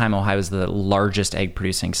 And at the time, Ohio was the largest egg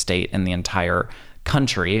producing state in the entire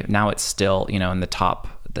country. Now it's still, in the top,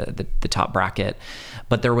 the top bracket.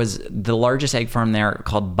 But there was the largest egg farm there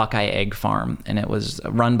called Buckeye Egg Farm. And it was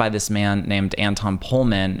run by this man named Anton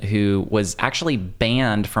Pullman, who was actually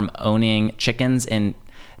banned from owning chickens in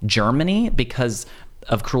Germany because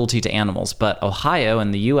of cruelty to animals. But Ohio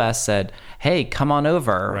and the U.S. said, hey, come on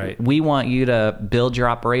over. Right. We want you to build your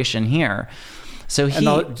operation here. So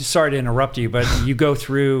sorry to interrupt you, but you go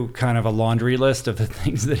through kind of a laundry list of the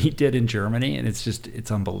things that he did in Germany, and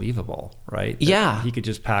it's unbelievable, right? Yeah. He could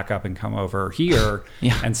just pack up and come over here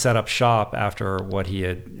and set up shop after what he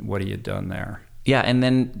had done there. Yeah, and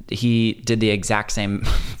then he did the exact same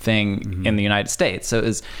thing in the United States. So it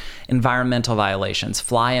was environmental violations,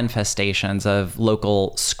 fly infestations of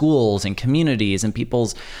local schools and communities, and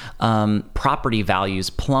people's property values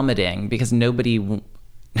plummeting because nobody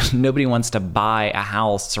wants to buy a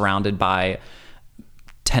house surrounded by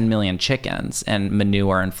 10 million chickens and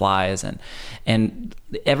manure and flies and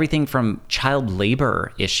everything from child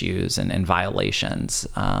labor issues and violations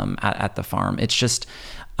at the farm. It's just...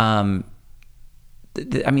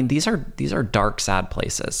 I mean, these are dark, sad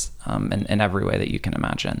places in every way that you can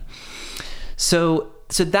imagine. So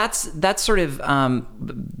that's sort of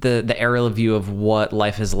the aerial view of what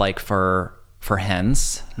life is like for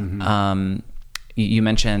hens. You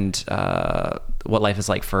mentioned what life is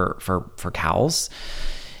like for cows.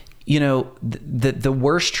 You know, the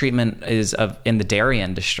worst treatment is in the dairy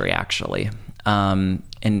industry, actually,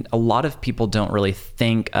 and a lot of people don't really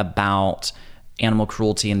think about animal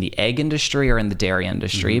cruelty in the egg industry or in the dairy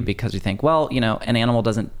industry because we think, well, you know, an animal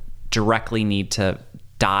doesn't directly need to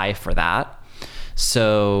die for that,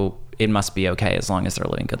 so it must be okay as long as they're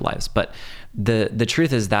living good lives. But the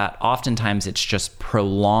truth is that oftentimes it's just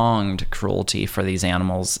prolonged cruelty for these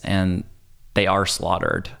animals, and they are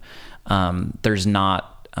slaughtered. There's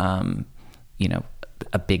not, you know,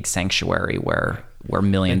 a big sanctuary where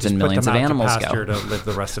millions and millions of animals go to live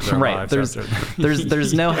the rest of their right. lives.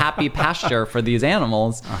 There's no happy pasture for these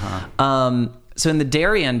animals. So in the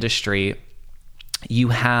dairy industry, you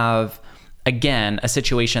have, again, a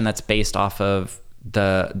situation that's based off of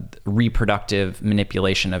the reproductive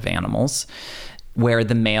manipulation of animals, where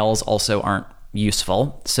the males also aren't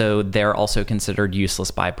useful. So they're also considered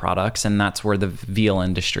useless byproducts, and that's where the veal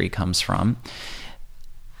industry comes from.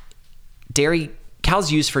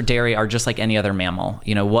 Cows used for dairy are just like any other mammal.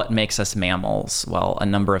 You know, what makes us mammals? Well, a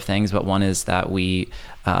number of things, but one is that we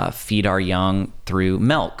feed our young through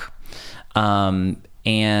milk.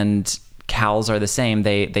 And cows are the same.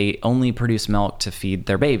 They only produce milk to feed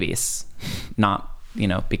their babies, not, you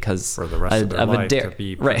know, because for the rest of their life to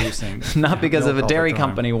be producing, not because of a dairy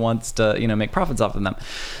company wants to, you know, make profits off of them.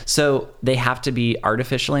 So they have to be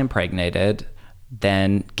artificially impregnated,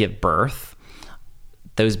 then give birth.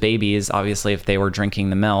 Those babies, obviously, if they were drinking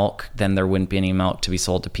the milk, then there wouldn't be any milk to be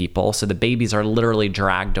sold to people. So the babies are literally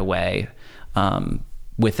dragged away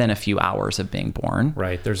within a few hours of being born.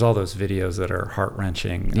 Right. There's all those videos that are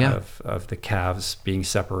heart-wrenching of the calves being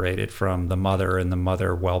separated from the mother and the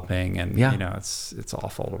mother whelping. And, you know, it's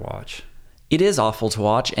awful to watch. It is awful to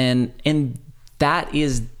watch. And that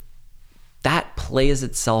plays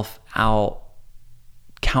itself out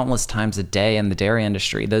countless times a day in the dairy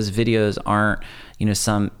industry. Those videos aren't, you know,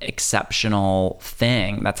 some exceptional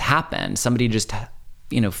thing that's happened. Somebody just,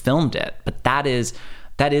 you know, filmed it. But that is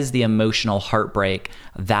the emotional heartbreak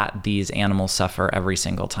that these animals suffer every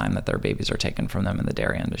single time that their babies are taken from them in the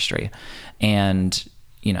dairy industry. And,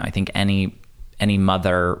 you know, I think any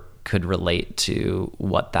mother could relate to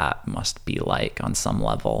what that must be like on some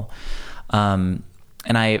level. And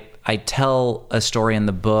I tell a story in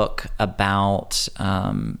the book about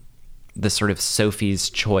the sort of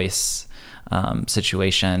Sophie's Choice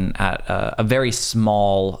situation at a very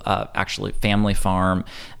small, actually family farm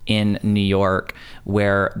in New York,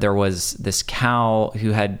 where there was this cow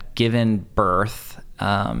who had given birth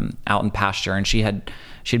out in pasture, and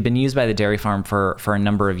she'd been used by the dairy farm for a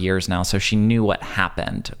number of years now, so she knew what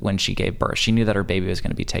happened when she gave birth. She knew that her baby was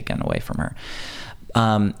going to be taken away from her.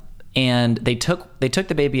 And they took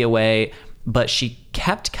the baby away, but she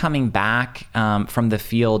kept coming back from the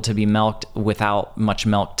field to be milked without much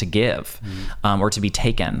milk to give, or to be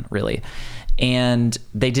taken, really. And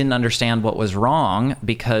they didn't understand what was wrong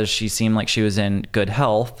because she seemed like she was in good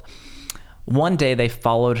health. One day they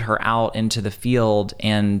followed her out into the field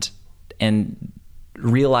and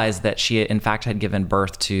realized that she in fact had given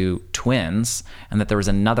birth to twins, and that there was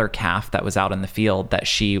another calf that was out in the field that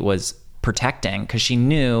she was protecting because she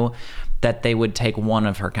knew that they would take one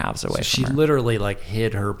of her calves away from her. She literally like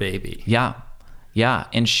hid her baby. Yeah.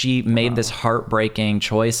 And she made this heartbreaking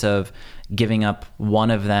choice of giving up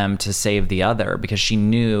one of them to save the other because she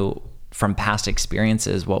knew from past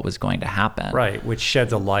experiences what was going to happen. Right, which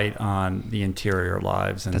sheds a light on the interior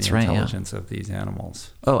lives and the intelligence of these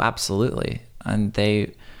animals. Oh, absolutely. And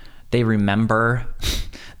they remember,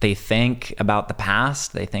 they think about the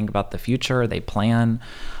past, they think about the future, they plan.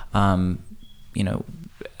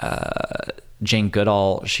 Jane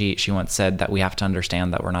Goodall, she once said that we have to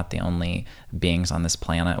understand that we're not the only beings on this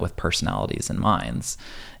planet with personalities and minds.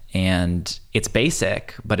 And it's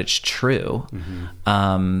basic, but it's true.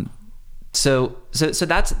 So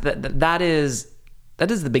that is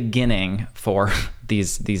the beginning for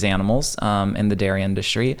these animals in the dairy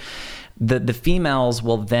industry. The females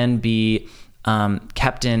will then be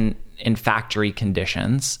kept in factory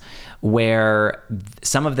conditions where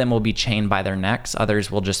some of them will be chained by their necks, others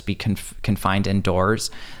will just be confined indoors.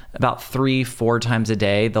 About 3-4 times a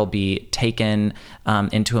day, they'll be taken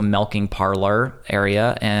into a milking parlor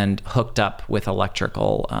area and hooked up with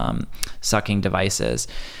electrical sucking devices.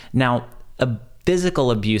 Now, physical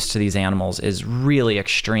abuse to these animals is really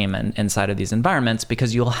extreme inside of these environments,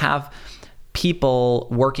 because you'll have people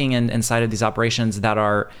working inside of these operations that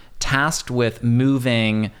are tasked with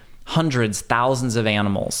moving hundreds, thousands of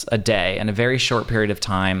animals a day in a very short period of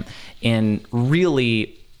time in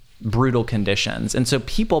really brutal conditions. And so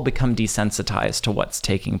people become desensitized to what's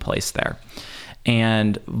taking place there.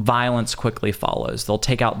 And violence quickly follows. They'll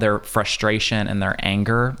take out their frustration and their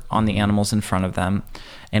anger on the animals in front of them.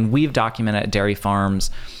 And we've documented at dairy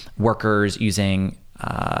farms workers using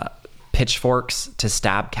pitchforks to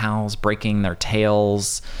stab cows, breaking their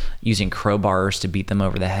tails, using crowbars to beat them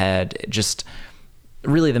over the head. Just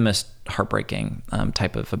really the most heartbreaking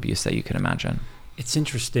type of abuse that you can imagine. It's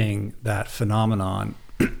interesting, that phenomenon.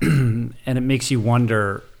 And it makes you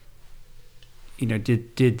wonder,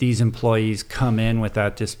 did these employees come in with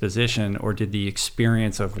that disposition, or did the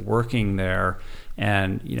experience of working there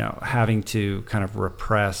and, having to kind of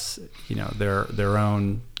repress, their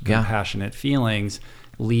own compassionate feelings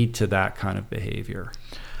lead to that kind of behavior?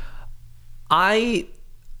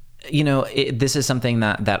 This is something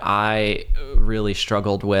that I really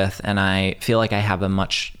struggled with, and I feel like I have a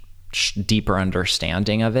much deeper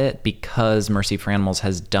understanding of it because Mercy for Animals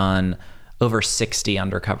has done over 60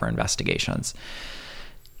 undercover investigations.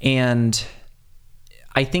 And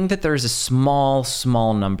I think that there's a small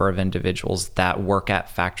number of individuals that work at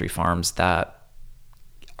factory farms that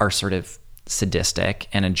are sort of sadistic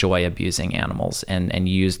and enjoy abusing animals and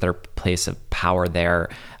use their place of power there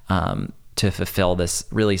to fulfill this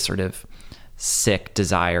really sort of sick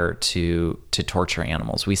desire to torture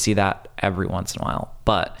animals. We see that every once in a while.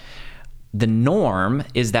 But the norm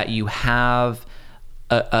is that you have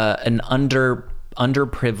an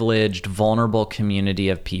underprivileged, vulnerable community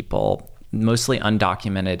of people, mostly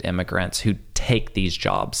undocumented immigrants, who take these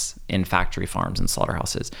jobs in factory farms and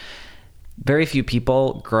slaughterhouses. Very few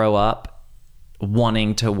people grow up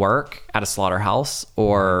wanting to work at a slaughterhouse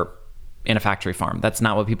or in a factory farm. That's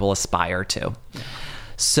not what people aspire to. Yeah.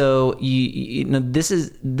 So this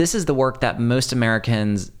is the work that most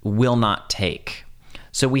Americans will not take.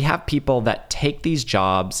 So we have people that take these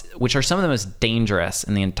jobs, which are some of the most dangerous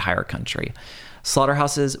in the entire country.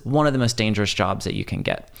 Slaughterhouses, one of the most dangerous jobs that you can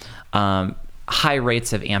get. High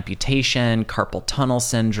rates of amputation, carpal tunnel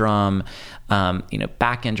syndrome,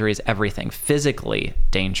 back injuries, everything. Physically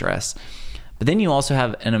dangerous. But then you also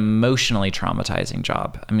have an emotionally traumatizing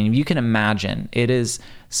job. I mean, you can imagine it is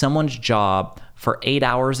someone's job for 8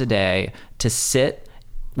 hours a day to sit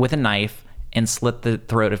with a knife and slit the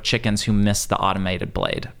throat of chickens who miss the automated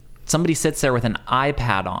blade. Somebody sits there with an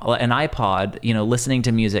iPod, listening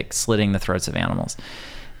to music, slitting the throats of animals.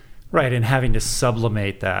 Right, and having to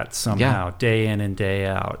sublimate that somehow, day in and day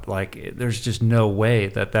out. Like, there's just no way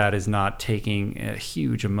that is not taking a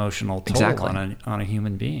huge emotional toll on a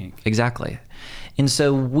human being. Exactly. And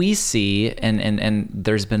so we see, and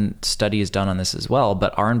there's been studies done on this as well,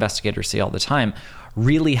 but our investigators see all the time,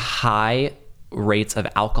 really high rates of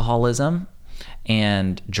alcoholism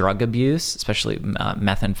and drug abuse, especially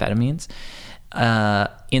methamphetamines,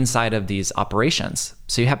 inside of these operations.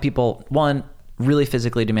 So you have people, one, really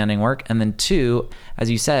physically demanding work, and then two, as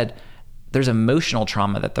you said, there's emotional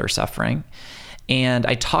trauma that they're suffering. And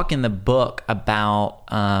I talk in the book about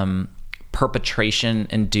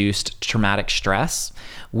perpetration-induced traumatic stress,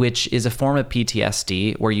 which is a form of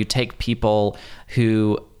PTSD where you take people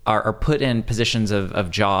who are put in positions of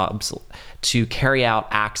jobs to carry out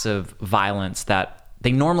acts of violence that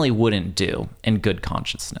they normally wouldn't do in good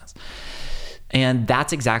consciousness. And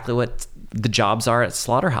that's exactly what the jobs are at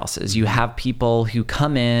slaughterhouses. You have people who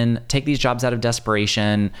come in, take these jobs out of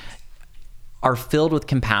desperation, are filled with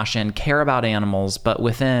compassion, care about animals, but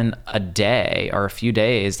within a day or a few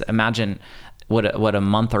days, imagine what a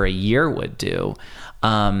month or a year would do.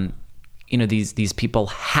 These people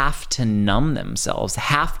have to numb themselves,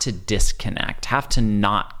 have to disconnect, have to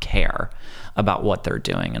not care about what they're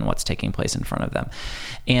doing and what's taking place in front of them.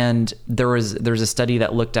 And there's a study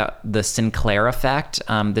that looked at the Sinclair effect,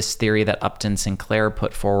 this theory that Upton Sinclair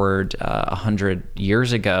put forward 100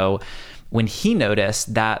 years ago, when he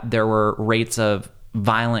noticed that there were rates of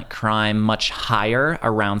violent crime much higher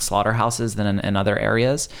around slaughterhouses than in other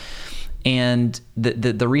areas. And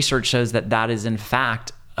the research shows that is in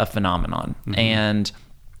fact a phenomenon. Mm-hmm. And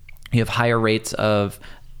you have higher rates of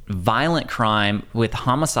violent crime, with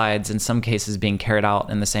homicides in some cases being carried out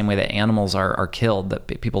in the same way that animals are killed, that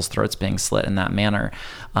people's throats being slit in that manner,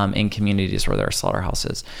 in communities where there are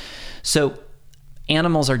slaughterhouses. So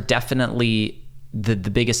animals are definitely the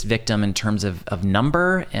biggest victim in terms of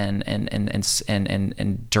number and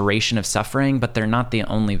duration of suffering, but they're not the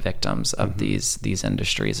only victims of these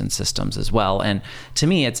industries and systems as well. And to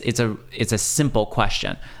me, it's a simple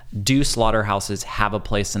question: do slaughterhouses have a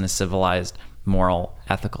place in a civilized, moral,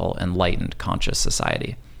 ethical, enlightened, conscious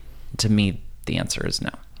society? To me, the answer is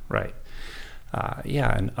no. Right.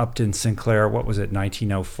 And Upton Sinclair, what was it,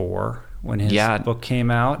 1904 when his book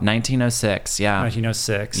came out? 1906,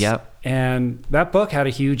 1906. Yep. And that book had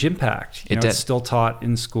a huge impact. It did. It's still taught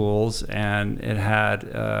in schools, and it had,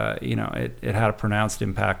 it had a pronounced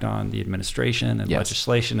impact on the administration and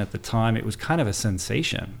legislation at the time. It was kind of a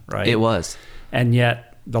sensation, right? It was. And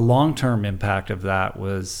yet the long-term impact of that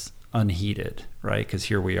was unheeded, right? Because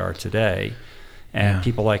here we are today. And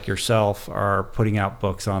people like yourself are putting out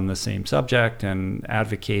books on the same subject and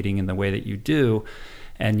advocating in the way that you do.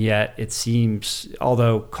 And yet it seems,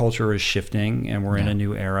 although culture is shifting and we're in a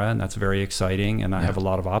new era, and that's very exciting, and I have a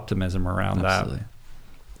lot of optimism around that.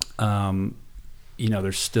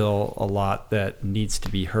 There's still a lot that needs to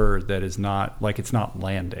be heard that is not, like, it's not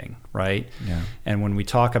landing, right? Yeah. And when we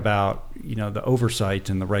talk about, the oversight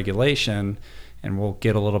and the regulation, and we'll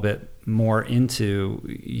get a little bit more into,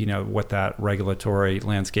 what that regulatory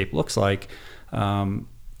landscape looks like,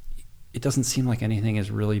 it doesn't seem like anything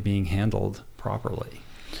is really being handled properly,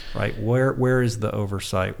 right? Where is the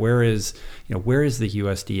oversight? Where is the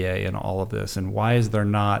USDA in all of this? And why is there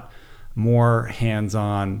not more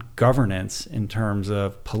hands-on governance in terms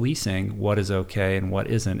of policing what is okay and what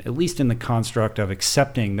isn't, at least in the construct of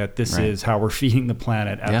accepting that this is how we're feeding the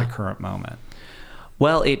planet at the current moment?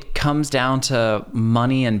 Well, it comes down to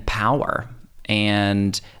money and power,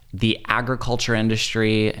 and the agriculture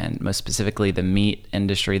industry, and most specifically the meat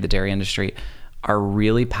industry, the dairy industry, are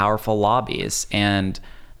really powerful lobbies, and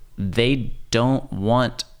they don't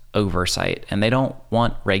want oversight and they don't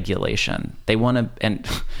want regulation. They want to, and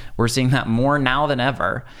we're seeing that more now than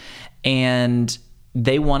ever, and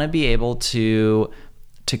they want to be able to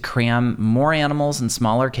cram more animals in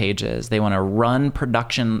smaller cages. They want to run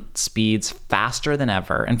production speeds faster than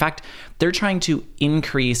ever. In fact, they're trying to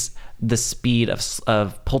increase the speed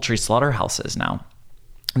of poultry slaughterhouses now.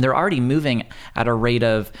 And they're already moving at a rate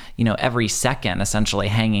of, every second essentially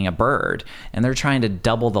hanging a bird, and they're trying to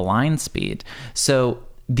double the line speed. So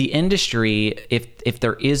the industry, if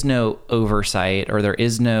there is no oversight or there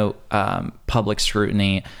is no public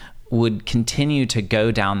scrutiny, would continue to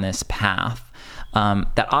go down this path.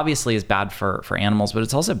 That obviously is bad for animals, but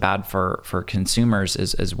it's also bad for consumers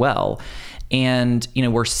as well. And,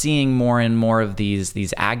 we're seeing more and more of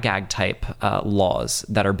these ag-gag type laws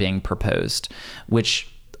that are being proposed, which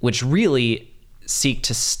really seek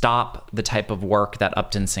to stop the type of work that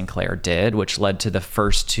Upton Sinclair did, which led to the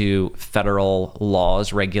first two federal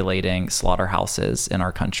laws regulating slaughterhouses in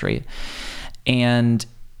our country. And,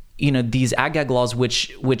 these ag-gag laws,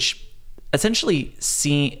 which essentially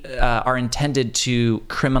are intended to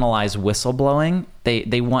criminalize whistleblowing.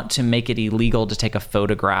 They want to make it illegal to take a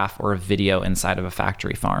photograph or a video inside of a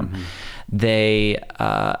factory farm. Mm-hmm. They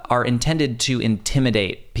are intended to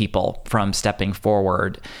intimidate people from stepping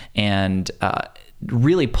forward and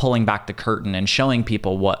really pulling back the curtain and showing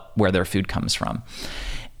people where their food comes from.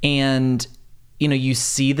 And you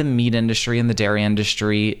see the meat industry and the dairy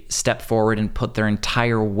industry step forward and put their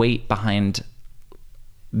entire weight behind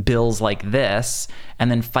bills like this, and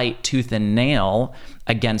then fight tooth and nail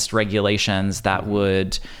against regulations that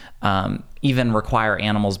would even require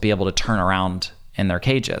animals be able to turn around in their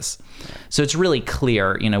cages. So it's really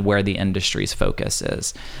clear, where the industry's focus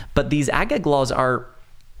is. But these ag-gag laws are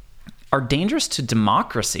dangerous to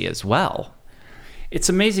democracy as well. It's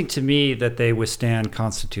amazing to me that they withstand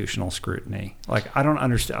constitutional scrutiny. Like, I don't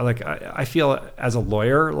understand. Like, I feel as a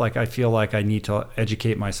lawyer, I feel like I need to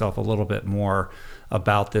educate myself a little bit more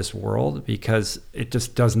about this world, because it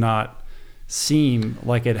just does not seem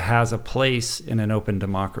like it has a place in an open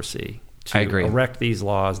democracy to erect these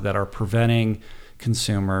laws that are preventing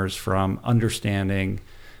consumers from understanding,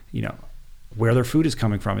 where their food is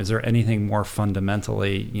coming from. Is there anything more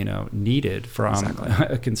fundamentally, needed from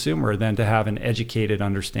a consumer than to have an educated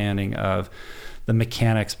understanding of the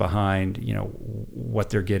mechanics behind, what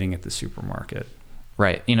they're getting at the supermarket?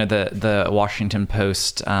 Right. The Washington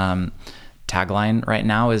Post tagline right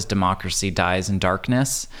now is "Democracy dies in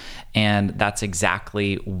darkness," and that's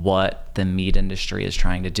exactly what the meat industry is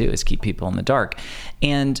trying to do, is keep people in the dark.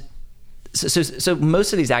 And so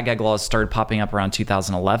most of these ag laws started popping up around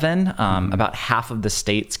 2011. About half of the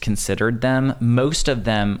states considered them. Most of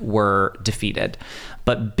them were defeated.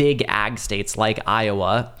 But big ag states like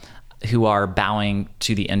Iowa, who are bowing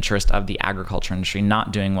to the interest of the agriculture industry,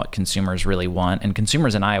 not doing what consumers really want, and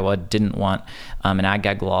consumers in Iowa didn't want an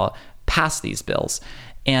ag law, passed these bills.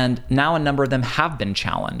 And now a number of them have been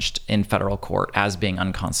challenged in federal court as being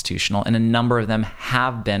unconstitutional, and a number of them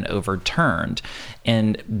have been overturned.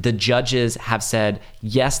 And the judges have said,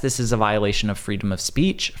 yes, this is a violation of freedom of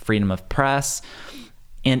speech, freedom of press,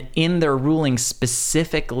 and in their rulings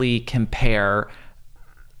specifically compare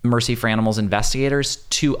Mercy for Animals investigators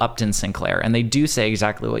to Upton Sinclair. And they do say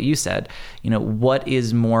exactly what you said. What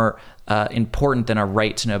is more important than a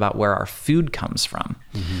right to know about where our food comes from?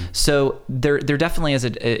 So there definitely is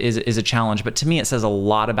a challenge. But to me, it says a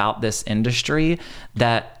lot about this industry,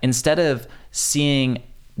 that instead of seeing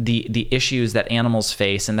the issues that animals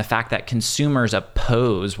face and the fact that consumers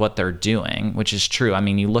oppose what they're doing, which is true. I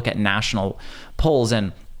mean, you look at national polls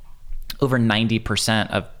and over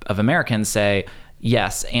 90% of Americans say,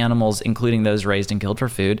 yes, animals, including those raised and killed for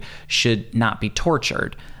food, should not be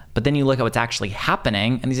tortured. But then you look at what's actually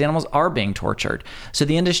happening, and these animals are being tortured. So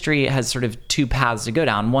the industry has sort of two paths to go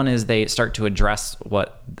down. One is they start to address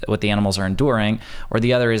what the animals are enduring, or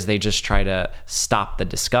the other is they just try to stop the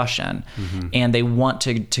discussion. And they want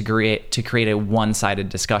to create a one-sided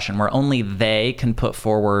discussion where only they can put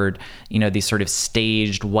forward, these sort of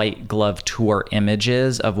staged white glove tour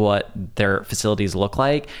images of what their facilities look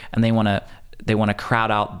like, and they want to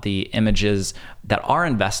crowd out the images that our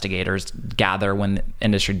investigators gather when the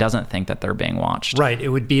industry doesn't think that they're being watched. Right. It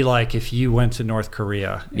would be like if you went to North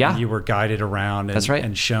Korea and you were guided around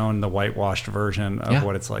and shown the whitewashed version of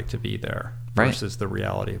what it's like to be there versus the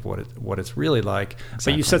reality of what it's really like.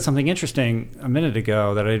 Exactly. But you said something interesting a minute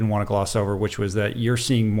ago that I didn't want to gloss over, which was that you're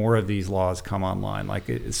seeing more of these laws come online.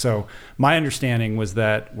 So my understanding was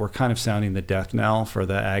that we're kind of sounding the death knell for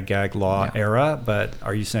the ag law era, but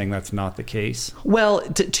are you saying that's not the case? Well,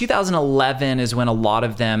 2011 is when a lot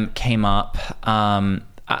of them came up.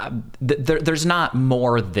 There's not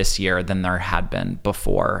more this year than there had been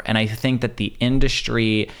before. And I think that the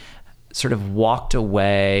industry sort of walked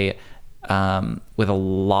away with a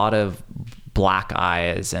lot of black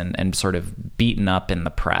eyes and sort of beaten up in the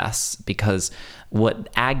press, because what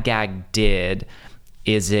ag did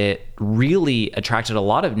is it really attracted a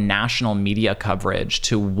lot of national media coverage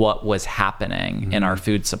to what was happening in our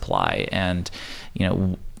food supply. And,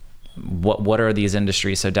 what are these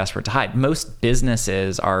industries so desperate to hide? Most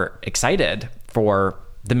businesses are excited for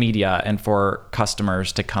the media and for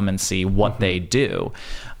customers to come and see what they do.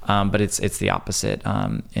 But it's the opposite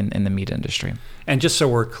in the meat industry. And just so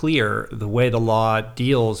we're clear, the way the law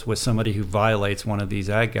deals with somebody who violates one of these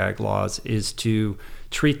ag laws is to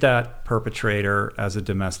treat that perpetrator as a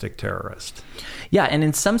domestic terrorist. Yeah, and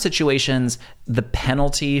in some situations, the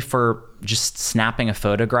penalty for just snapping a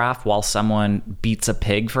photograph while someone beats a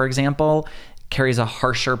pig, for example, carries a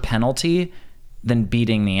harsher penalty than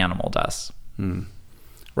beating the animal does.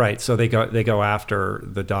 Right, so they go after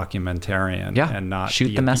the documentarian and not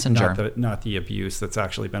shoot the messenger, not the abuse that's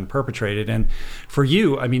actually been perpetrated. And for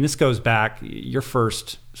you, I mean, this goes back. Your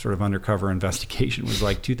first sort of undercover investigation was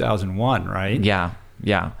like 2001, right? Yeah.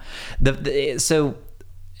 So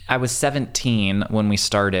I was 17 when we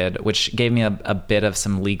started, which gave me a bit of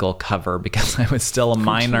some legal cover because I was still a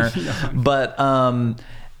minor. But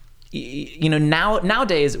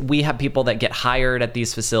nowadays we have people that get hired at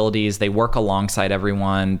these facilities. They work alongside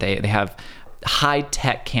everyone. They have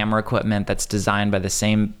high-tech camera equipment that's designed by the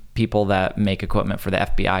same people that make equipment for the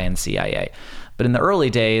FBI and CIA. But in the early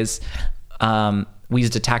days, we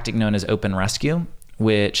used a tactic known as open rescue,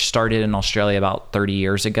 which started in Australia about 30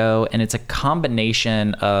 years ago. And it's a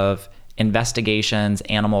combination of investigations,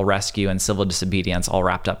 animal rescue, and civil disobedience all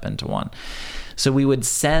wrapped up into one. So we would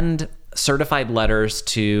send certified letters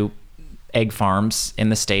to egg farms in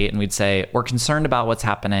the state, and we'd say, we're concerned about what's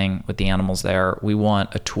happening with the animals there. We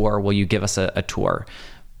want a tour. Will you give us a tour?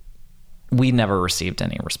 We never received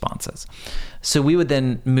any responses. So we would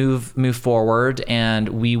then move forward, and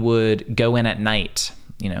we would go in at night,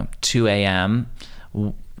 2 a.m.,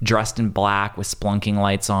 dressed in black with splunking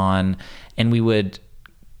lights on, and we would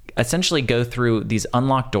essentially go through these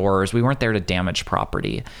unlocked doors. We weren't there to damage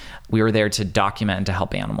property. We were there to document and to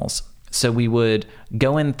help animals. So we would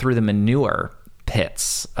go in through the manure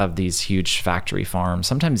pits of these huge factory farms.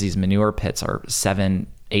 Sometimes these manure pits are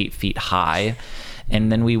 7-8 feet high.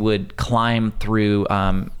 And then we would climb through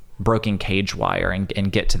broken cage wire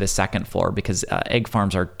and get to the second floor, because egg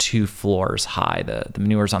farms are 2 floors high. The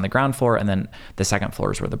manure's on the ground floor, and then the second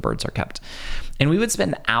floor is where the birds are kept. And we would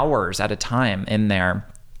spend hours at a time in there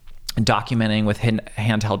documenting with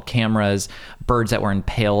handheld cameras birds that were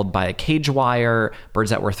impaled by a cage wire,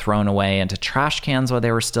 birds that were thrown away into trash cans while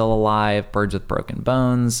they were still alive, birds with broken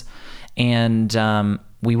bones. And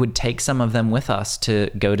we would take some of them with us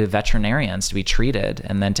to go to veterinarians to be treated,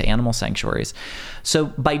 and then to animal sanctuaries. So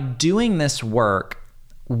by doing this work,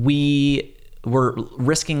 we were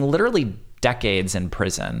risking literally decades in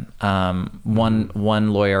prison. One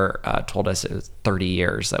lawyer told us it was 30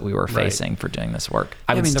 years that we were facing for doing this work.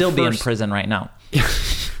 I would still be in prison right now.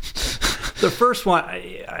 The first one,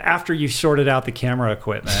 after you sorted out the camera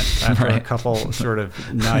equipment, after a couple sort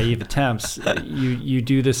of naive attempts, you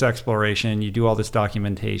do this exploration, you do all this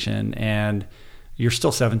documentation, and you're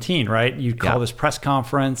still 17, right? You call this press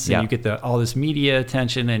conference, and you get all this media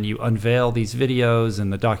attention, and you unveil these videos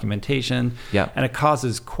and the documentation, and it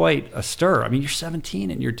causes quite a stir. I mean, you're 17,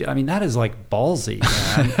 and that is like ballsy,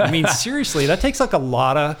 man. I mean, seriously, that takes like a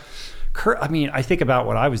lot of... I mean, I think about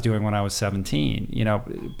what I was doing when I was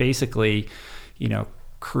 17, basically,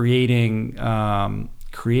 creating a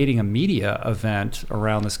media event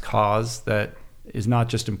around this cause that is not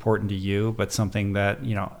just important to you, but something that,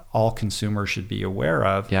 all consumers should be aware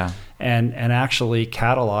of, and actually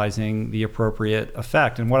catalyzing the appropriate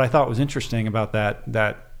effect. And what I thought was interesting about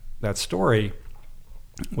that story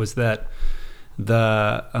was that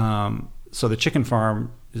so the chicken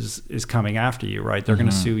farm is coming after you, right? They're going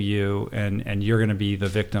to sue you, and you're going to be the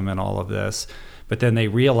victim in all of this. But then they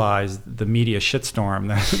realized the media shitstorm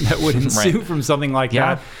that would ensue from something like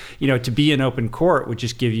that. To be in open court would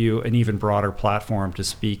just give you an even broader platform to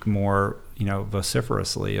speak more,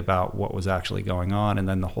 vociferously about what was actually going on, and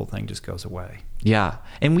then the whole thing just goes away. Yeah,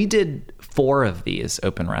 and we did 4 of these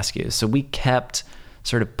open rescues, so we kept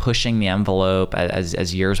sort of pushing the envelope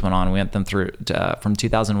as years went on. We went them through from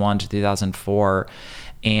 2001 to 2004.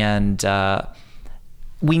 And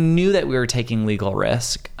we knew that we were taking legal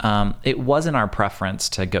risk. It wasn't our preference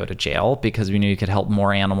to go to jail, because we knew you could help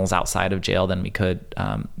more animals outside of jail than we could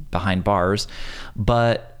behind bars.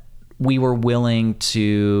 But we were willing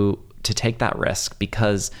to take that risk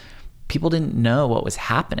because people didn't know what was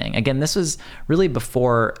happening. Again, this was really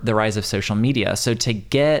before the rise of social media. So to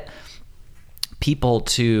get people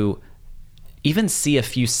to even see a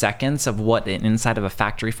few seconds of what an inside of a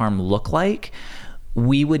factory farm looked like,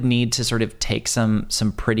 we would need to sort of take some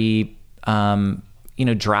pretty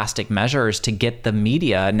drastic measures to get the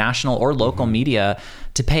media, national or local media,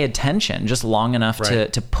 to pay attention just long enough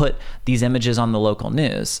to put these images on the local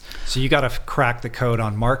news. So you got to crack the code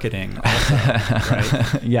on marketing also,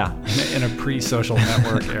 right? Yeah. In a pre-social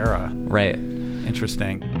network era. Right.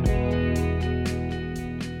 Interesting.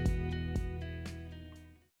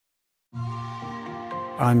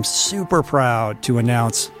 I'm super proud to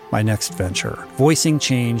announce my next venture, Voicing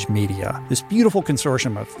Change Media. This beautiful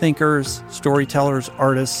consortium of thinkers, storytellers,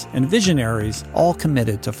 artists, and visionaries, all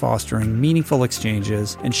committed to fostering meaningful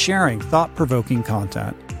exchanges and sharing thought-provoking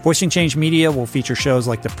content. Voicing Change Media will feature shows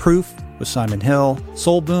like The Proof with Simon Hill,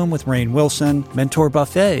 Soul Boom with Rainn Wilson, Mentor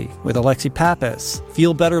Buffet with Alexi Pappas,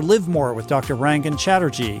 Feel Better, Live More with Dr. Rangan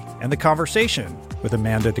Chatterjee, and The Conversation with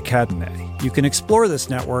Amanda de Cadenet. You can explore this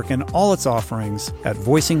network and all its offerings at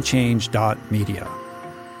voicingchange.media.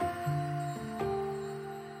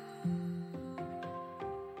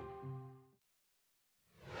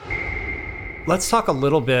 Let's talk a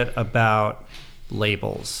little bit about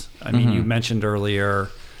labels. I mean, you mentioned earlier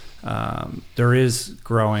there is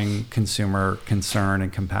growing consumer concern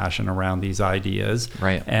and compassion around these ideas.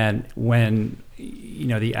 Right. And when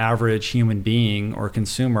the average human being or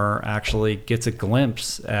consumer actually gets a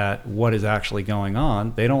glimpse at what is actually going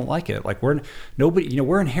on, they don't like it. Like we're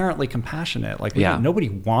inherently compassionate. Like nobody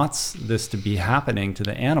wants this to be happening to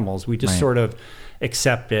the animals. We just sort of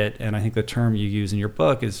accept it. And I think the term you use in your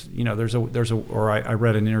book is, I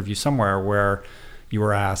read an interview somewhere where you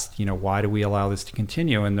were asked, why do we allow this to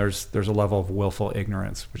continue? And there's a level of willful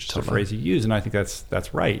ignorance, which is a phrase you use, and I think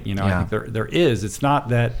that's right. I think there is. It's not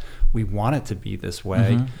that we want it to be this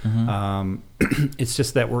way. It's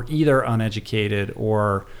just that we're either uneducated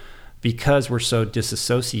or because we're so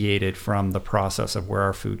disassociated from the process of where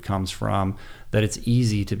our food comes from, that it's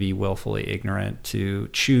easy to be willfully ignorant, to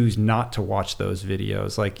choose not to watch those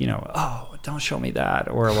videos. Like, oh, don't show me that.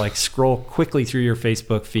 Or like scroll quickly through your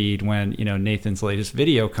Facebook feed when, Nathan's latest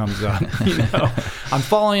video comes up. I'm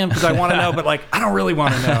following him because I want to know, but like, I don't really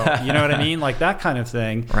want to know. You know what I mean? Like that kind of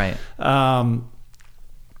thing. Right.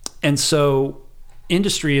 And so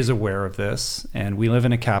industry is aware of this, and we live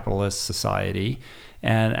in a capitalist society.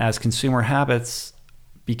 And as consumer habits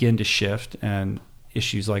begin to shift, and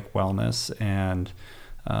issues like wellness and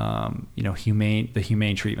the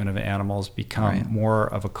humane treatment of animals become more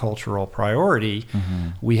of a cultural priority,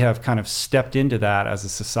 we have kind of stepped into that as a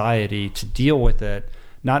society to deal with it,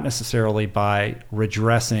 not necessarily by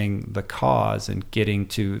redressing the cause and getting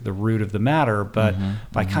to the root of the matter, but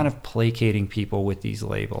by kind of placating people with these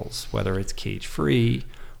labels, whether it's cage-free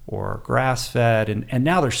or grass-fed, and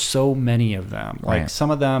now there's so many of them. Like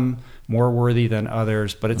some of them more worthy than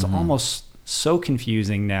others, but it's almost so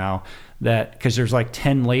confusing now that, because there's like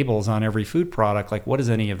 10 labels on every food product, like what does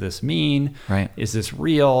any of this mean? Is this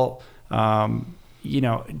real?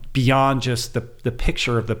 Beyond just the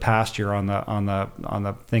picture of the pasture on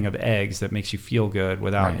the thing of eggs that makes you feel good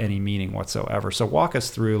without any meaning whatsoever. So walk us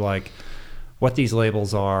through like what these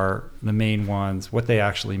labels are, the main ones, what they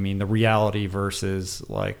actually mean, the reality versus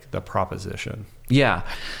like the proposition. Yeah.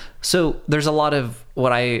 So there's a lot of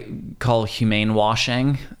what I call humane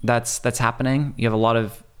washing that's happening. You have a lot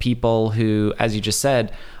of people who, as you just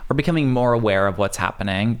said, are becoming more aware of what's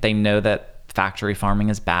happening. They know that factory farming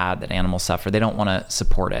is bad, that animals suffer. They don't want to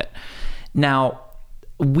support it. Now,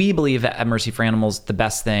 we believe at Mercy for Animals, the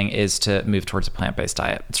best thing is to move towards a plant-based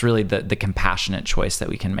diet. It's really the compassionate choice that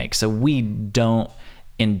we can make. So we don't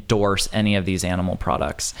endorse any of these animal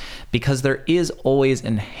products because there is always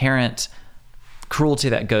inherent cruelty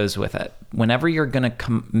that goes with it. Whenever you're going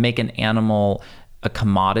to make an animal a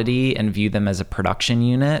commodity and view them as a production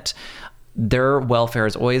unit, their welfare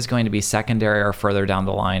is always going to be secondary or further down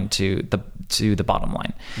the line to the bottom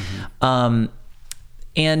line.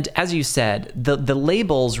 And as you said, the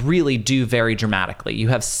labels really do vary dramatically. You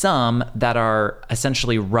have some that are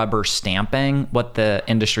essentially rubber stamping what the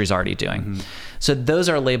industry is already doing. So those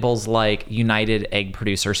are labels like United Egg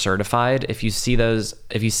Producer Certified. If you see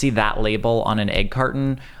that label on an egg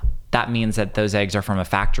carton, that means that those eggs are from a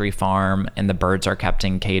factory farm and the birds are kept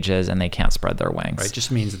in cages and they can't spread their wings. Right,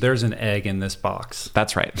 just means there's an egg in this box.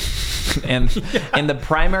 That's right. And the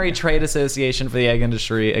primary trade association for the egg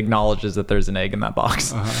industry acknowledges that there's an egg in that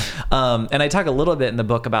box. And I talk a little bit in the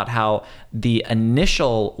book about how the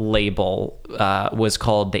initial label was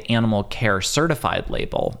called the Animal Care Certified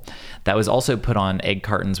label. That was also put on egg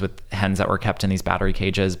cartons with hens that were kept in these battery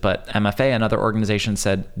cages. But MFA and other organizations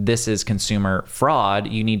said, this is consumer fraud.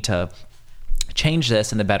 You need to change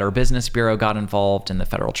this. And the Better Business Bureau got involved and the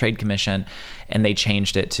Federal Trade Commission, and they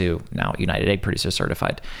changed it to now United Egg Producer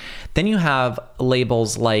Certified. Then you have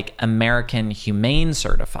labels like American Humane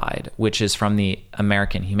Certified, which is from the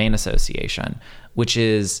American Humane Association, which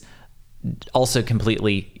is also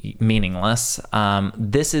completely meaningless.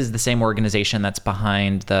 This is the same organization that's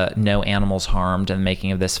behind the No Animals Harmed and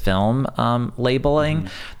Making of This Film labeling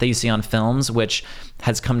that you see on films, which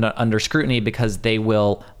has come under scrutiny because they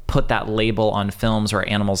will put that label on films where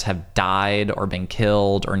animals have died or been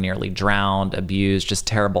killed or nearly drowned, abused, just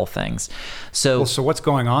terrible things. So what's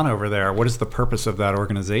going on over there? What is the purpose of that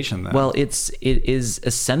organization then? Well, it is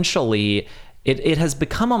essentially... It has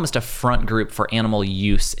become almost a front group for animal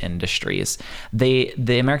use industries.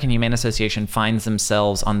 The American Humane Association finds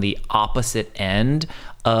themselves on the opposite end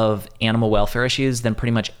of animal welfare issues than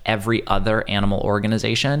pretty much every other animal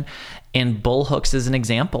organization. And Bullhooks is an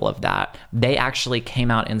example of that. They actually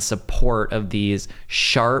came out in support of these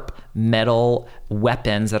sharp metal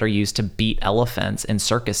weapons that are used to beat elephants in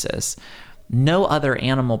circuses. No other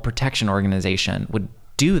animal protection organization would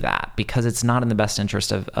do that because it's not in the best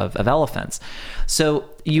interest of elephants. So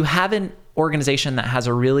you have an organization that has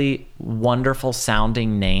a really wonderful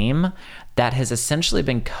sounding name that has essentially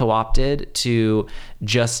been co-opted to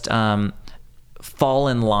just fall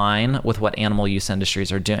in line with what animal use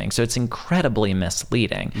industries are doing. So it's incredibly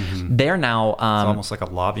misleading. They're now... it's almost like a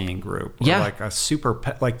lobbying group. Or like a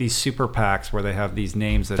like these super PACs where they have these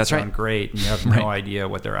names that sound great and you have no idea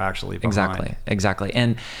what they're actually behind. Exactly.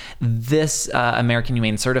 And this American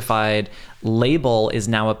Humane Certified label is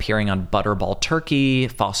now appearing on Butterball Turkey,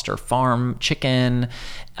 Foster Farm Chicken,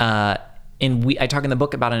 and I talk in the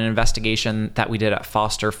book about an investigation that we did at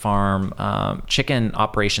Foster Farm chicken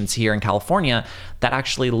operations here in California that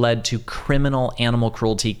actually led to criminal animal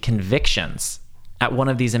cruelty convictions at one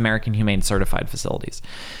of these American Humane Certified facilities.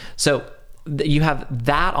 So you have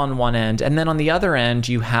that on one end, and then on the other end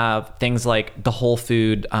you have things like the Whole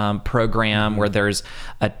Food program, where there's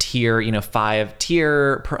a tier,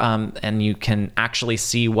 5-tier, and you can actually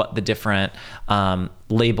see what the different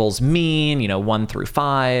labels mean, 1 through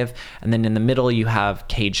 5, and then in the middle you have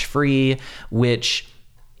cage-free, which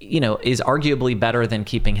is arguably better than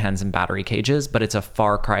keeping hens in battery cages, but it's a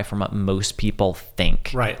far cry from what most people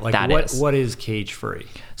think. Right. Like what is cage-free?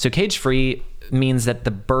 So cage-free means that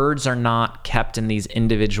the birds are not kept in these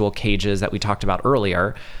individual cages that we talked about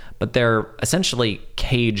earlier, but they're essentially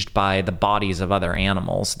caged by the bodies of other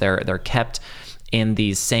animals. They're kept in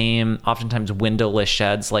these same, oftentimes windowless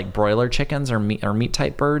sheds like broiler chickens or meat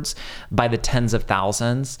type birds by the tens of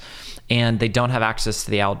thousands, and they don't have access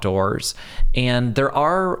to the outdoors. And there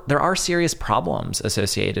are serious problems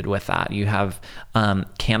associated with that. You have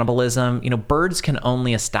cannibalism. Birds can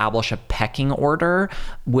only establish a pecking order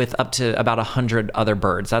with up to about 100 other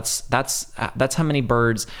birds. That's how many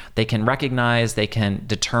birds they can recognize. They can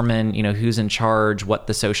determine who's in charge, what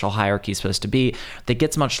the social hierarchy is supposed to be. If it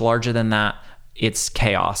gets much larger than that, it's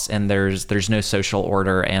chaos, and there's no social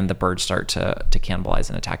order, and the birds start to cannibalize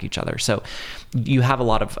and attack each other. So you have a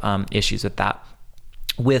lot of issues with that.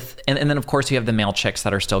 And then of course you have the male chicks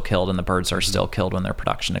that are still killed, and the birds are still killed when their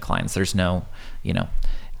production declines. There's no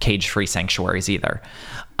cage-free sanctuaries either.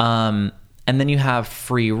 And then you have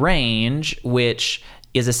free range, which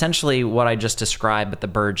is essentially what I just described, but the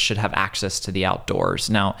birds should have access to the outdoors.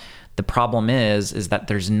 Now the problem is that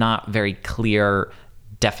there's not very clear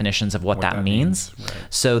definitions of what that means. Right.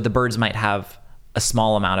 So the birds might have a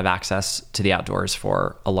small amount of access to the outdoors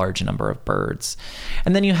for a large number of birds.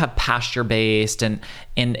 And then you have pasture-based and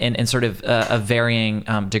sort of a varying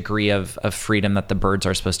degree of freedom that the birds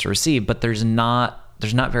are supposed to receive, but there's not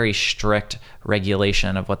very strict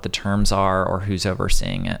regulation of what the terms are or who's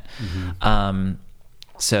overseeing it. Mm-hmm.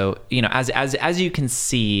 So, as you can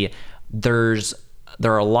see,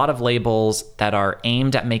 there are a lot of labels that are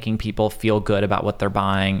aimed at making people feel good about what they're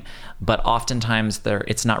buying, but oftentimes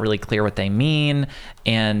it's not really clear what they mean,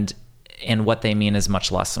 and what they mean is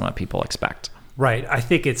much less than what people expect. Right. I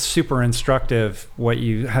think it's super instructive what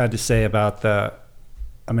you had to say about the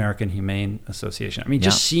American Humane Association. I mean,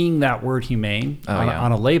 just seeing that word humane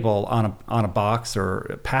on a label, on a box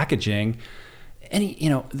or packaging,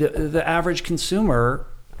 the average consumer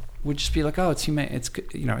would just be like, oh, it's humane.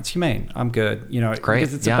 It's humane. I'm good.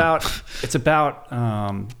 Great. Because it's about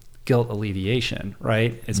guilt alleviation,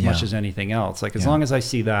 right? As much as anything else. Like as long as I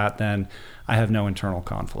see that, then I have no internal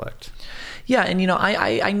conflict. Yeah, and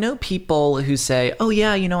I know people who say, oh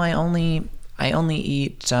yeah, I only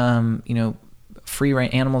eat free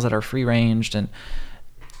range animals that are free ranged, and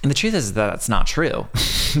the truth is that that's not true,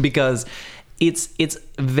 because it's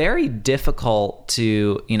very difficult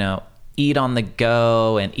to eat on the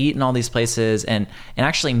go and eat in all these places and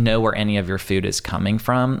actually know where any of your food is coming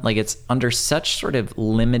from. Like it's under such sort of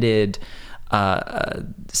limited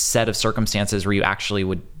set of circumstances where you actually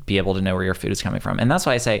would be able to know where your food is coming from. And that's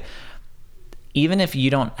why I say, even if you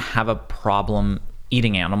don't have a problem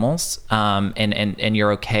eating animals, and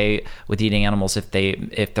you're okay with eating animals if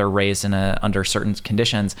they're raised under certain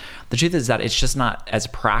conditions, the truth is that it's just not as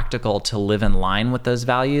practical to live in line with those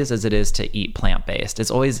values as it is to eat plant-based. It's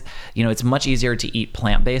always, it's much easier to eat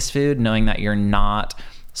plant-based food knowing that you're not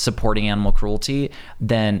supporting animal cruelty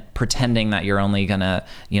than pretending that you're only gonna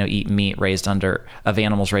eat meat of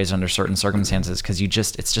animals raised under certain circumstances, because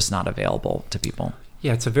it's just not available to people.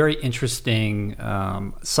 Yeah, it's a very interesting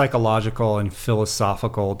psychological and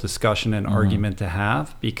philosophical discussion and argument to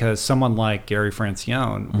have, because someone like Gary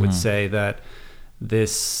Francione would say that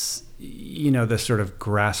this, this sort of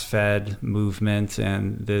grass-fed movement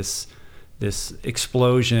and this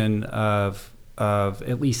explosion of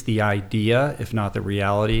at least the idea, if not the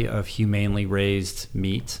reality, of humanely raised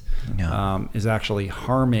meat is actually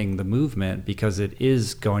harming the movement, because it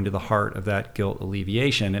is going to the heart of that guilt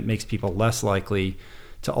alleviation. It makes people less likely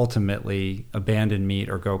to ultimately abandon meat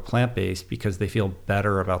or go plant-based because they feel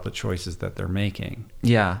better about the choices that they're making.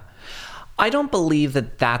 Yeah. I don't believe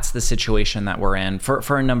that that's the situation that we're in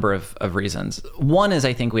for a number of reasons. One is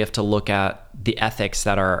I think we have to look at the ethics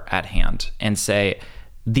that are at hand and say,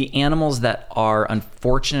 the animals that are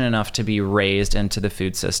unfortunate enough to be raised into the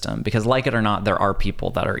food system, because like it or not, there are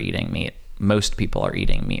people that are eating meat. Most people are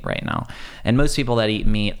eating meat right now. And most people that eat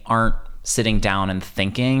meat aren't sitting down and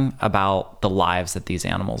thinking about the lives that these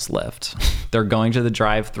animals lived. They're going to the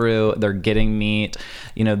drive-through, they're getting meat.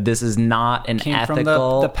 This is not an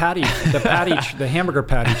ethical... From the hamburger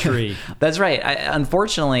patty tree. That's right.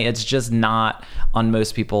 Unfortunately, it's just not on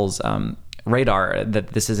most people's radar, that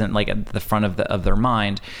this isn't like at the front of their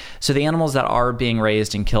mind. So the animals that are being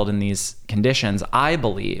raised and killed in these conditions, I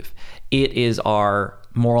believe it is our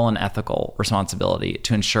moral and ethical responsibility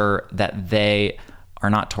to ensure that they are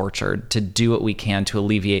not tortured, to do what we can to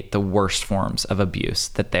alleviate the worst forms of abuse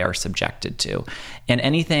that they are subjected to. And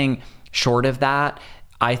anything short of that,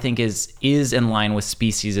 I think is in line with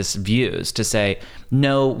speciesist views, to say,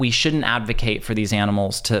 no, we shouldn't advocate for these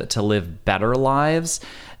animals to live better lives,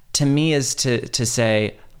 to me is to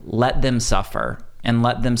say, let them suffer, and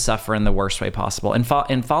let them suffer in the worst way possible. And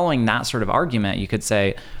following that sort of argument, you could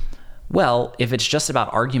say, well, if it's just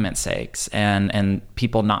about argument's sakes and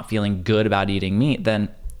people not feeling good about eating meat, then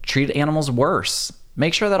treat animals worse.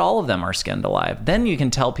 Make sure that all of them are skinned alive. Then you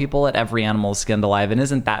can tell people that every animal is skinned alive, and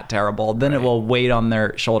isn't that terrible? Then It will weigh on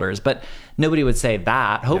their shoulders. But nobody would say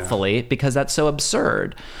that, hopefully, because that's so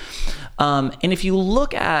absurd. And if you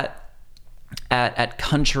look at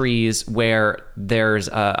countries where there's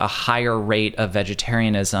a higher rate of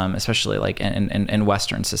vegetarianism, especially like in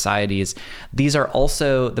Western societies, these are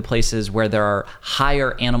also the places where there are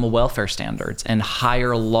higher animal welfare standards and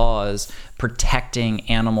higher laws protecting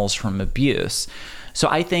animals from abuse. So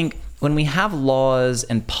I think when we have laws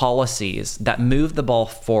and policies that move the ball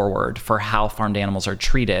forward for how farmed animals are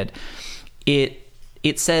treated, it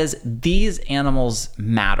says these animals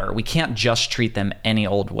matter. We can't just treat them any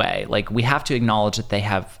old way. Like, we have to acknowledge that they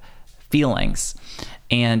have feelings.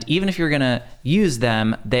 And even if you're going to use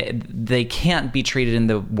them, they can't be treated in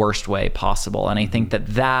the worst way possible. And I think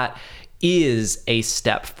that is a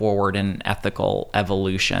step forward in ethical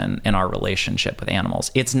evolution in our relationship with animals.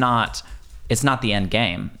 It's not the end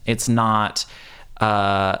game. It's not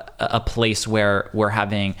a place where we're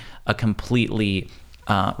having a completely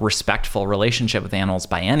respectful relationship with animals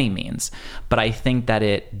by any means. But I think that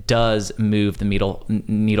it does move the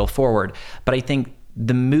needle forward. But I think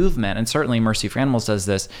the movement, and certainly Mercy for Animals does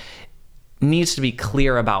this, needs to be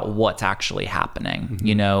clear about what's actually happening,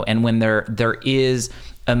 and when there is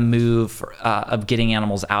a move of getting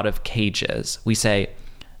animals out of cages, we say,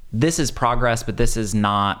 this is progress, but this is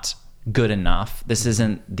not good enough. This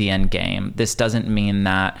isn't the end game. This doesn't mean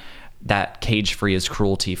that cage-free is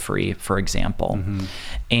cruelty-free, for example.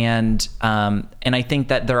 And I think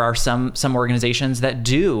that there are some organizations that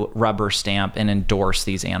do rubber stamp and endorse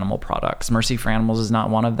these animal products. Mercy for Animals is not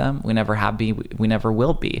one of them. We never have been. We never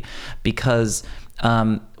will be, because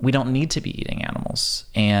we don't need to be eating animals.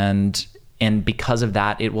 And because of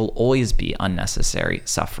that, it will always be unnecessary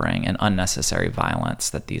suffering and unnecessary violence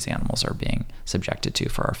that these animals are being subjected to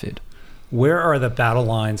for our food. Where are the battle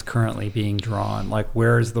lines currently being drawn? Like,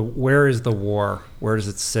 where is the war? Where does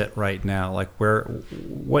it sit right now? Like,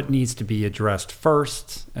 what needs to be addressed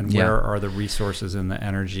first, and where are the resources and the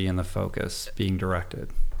energy and the focus being directed?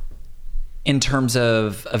 In terms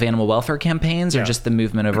of animal welfare campaigns, or just the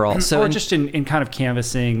movement overall? So, or just in kind of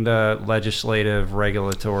canvassing the legislative,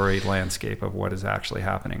 regulatory landscape of what is actually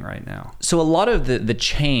happening right now. So a lot of the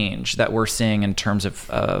change that we're seeing in terms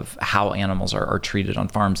of how animals are treated on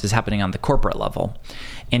farms is happening on the corporate level.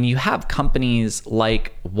 And you have companies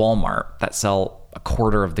like Walmart that sell a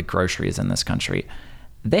quarter of the groceries in this country.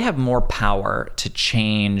 They have more power to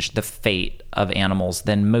change the fate of animals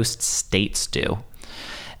than most states do.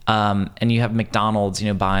 And you have McDonald's,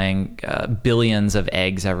 buying billions of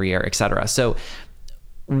eggs every year, et cetera. So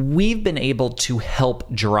we've been able to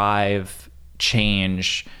help drive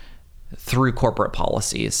change through corporate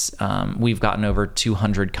policies. We've gotten over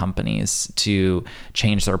 200 companies to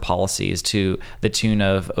change their policies to the tune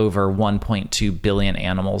of over 1.2 billion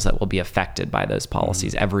animals that will be affected by those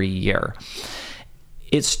policies every year.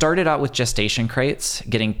 It started out with gestation crates,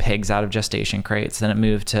 getting pigs out of gestation crates. Then it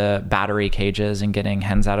moved to battery cages and getting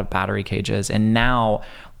hens out of battery cages. And now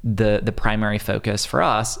the primary focus for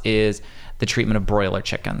us is the treatment of broiler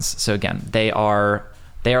chickens. So again, they are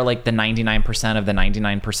like the 99% of the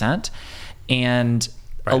 99%. And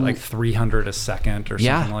like 300 a second or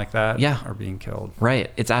something like that are being killed.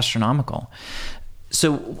 Right. It's astronomical.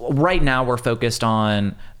 So right now we're focused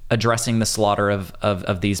on addressing the slaughter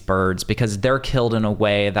of these birds, because they're killed in a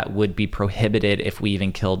way that would be prohibited if we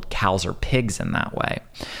even killed cows or pigs in that way.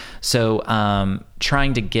 So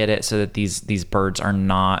trying to get it so that these birds are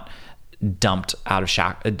not dumped out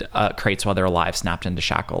of crates while they're alive, snapped into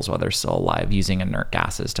shackles while they're still alive, using inert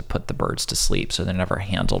gases to put the birds to sleep so they're never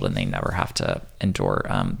handled and they never have to endure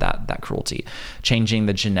that cruelty. Changing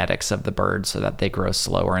the genetics of the birds so that they grow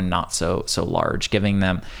slower and not so large, giving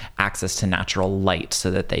them access to natural light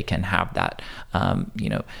so that they can have that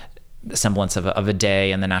semblance of a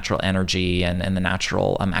day and the natural energy and the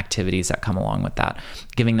natural activities that come along with that,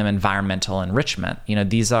 giving them environmental enrichment.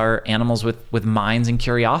 These are animals with minds and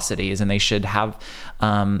curiosities, and they should have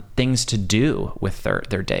things to do with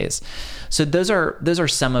their days. So those are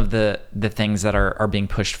some of the things that are being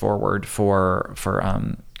pushed forward for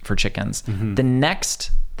chickens. Mm-hmm. The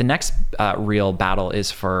next real battle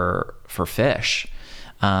is for fish.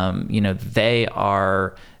 They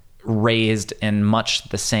are raised in much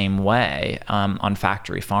the same way on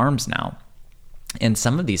factory farms now. And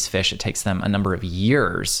some of these fish, it takes them a number of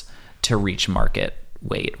years to reach market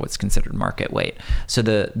weight, what's considered market weight. So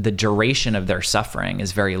the duration of their suffering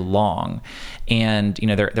is very long. And,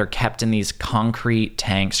 they're kept in these concrete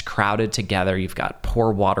tanks crowded together. You've got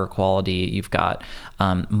poor water quality. You've got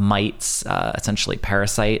mites, essentially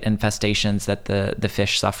parasite infestations that the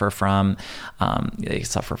fish suffer from. They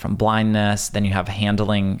suffer from blindness. Then you have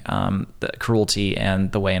handling, the cruelty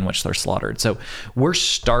and the way in which they're slaughtered. So we're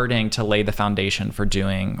starting to lay the foundation for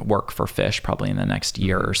doing work for fish probably in the next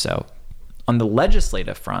year or so. On the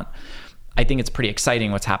legislative front, I think it's pretty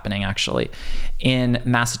exciting what's happening, actually. In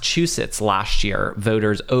Massachusetts last year,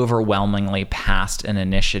 voters overwhelmingly passed an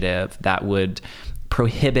initiative that would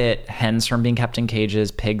prohibit hens from being kept in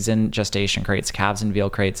cages, pigs in gestation crates, calves in veal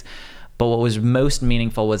crates. But what was most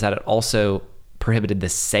meaningful was that it also prohibited the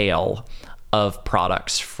sale of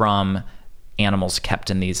products from animals kept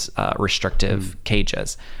in these restrictive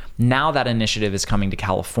cages. Now that initiative is coming to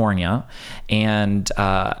California, and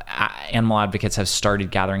animal advocates have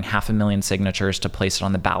started gathering 500,000 signatures to place it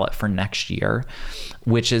on the ballot for next year,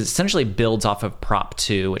 which is essentially builds off of Prop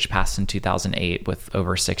 2, which passed in 2008 with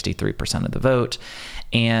over 63% of the vote.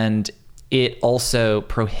 And it also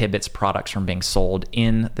prohibits products from being sold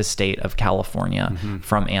in the state of California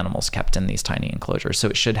from animals kept in these tiny enclosures. So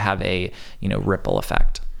it should have a ripple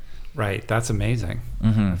effect. Right. That's amazing.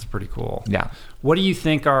 Mm-hmm. That's pretty cool. Yeah. What do you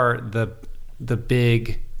think are the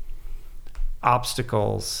big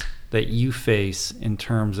obstacles that you face in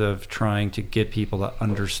terms of trying to get people to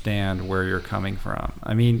understand where you're coming from?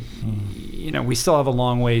 I mean, we still have a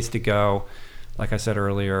long ways to go. Like I said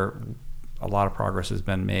earlier, a lot of progress has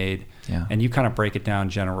been made. Yeah. And you kind of break it down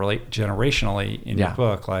generationally in your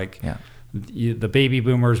book. The baby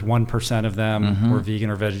boomers, 1% of them were vegan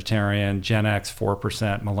or vegetarian, Gen X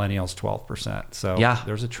 4%, millennials 12%. So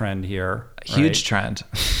there's a trend here. Huge trend.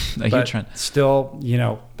 Huge trend. Still,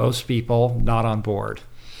 most people not on board.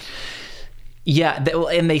 Yeah,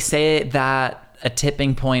 and they say that a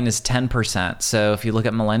tipping point is 10%. So if you look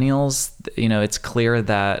at millennials, it's clear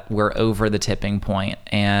that we're over the tipping point.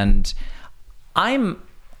 And I am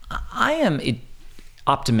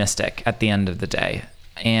optimistic at the end of the day.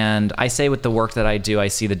 And I say with the work that I do, I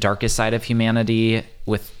see the darkest side of humanity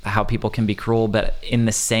with how people can be cruel. But in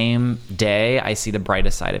the same day, I see the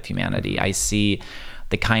brightest side of humanity. I see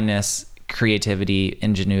the kindness, creativity,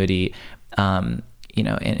 ingenuity,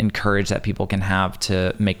 and courage that people can have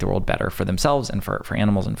to make the world better for themselves and for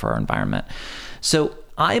animals and for our environment. So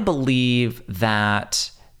I believe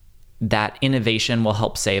that innovation will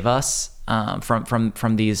help save us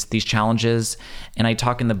from these challenges. And I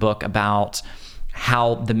talk in the book about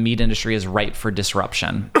how the meat industry is ripe for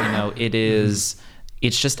disruption. It's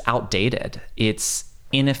just outdated. It's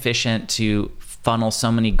inefficient to funnel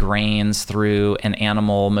so many grains through an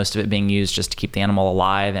animal, most of it being used just to keep the animal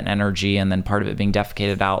alive and energy, and then part of it being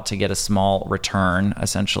defecated out to get a small return,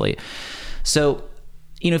 essentially. So,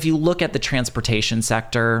 if you look at the transportation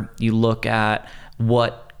sector, you look at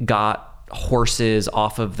what got horses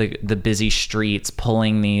off of the busy streets,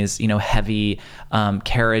 pulling these heavy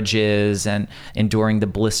carriages and enduring the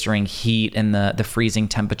blistering heat and the freezing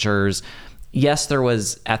temperatures. Yes, there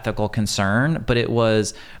was ethical concern, but it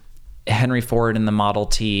was Henry Ford in the Model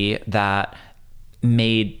T that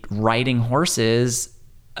made riding horses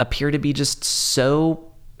appear to be just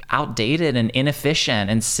so outdated and inefficient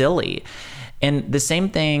and silly. And the same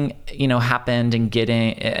thing, happened in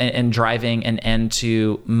getting and driving an end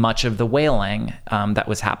to much of the whaling that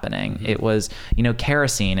was happening. It was,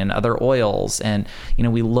 kerosene and other oils. And,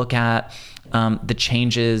 we look at the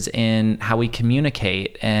changes in how we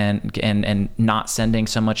communicate and not sending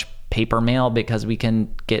so much paper mail because we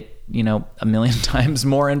can get, a million times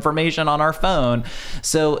more information on our phone.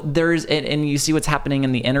 So and you see what's happening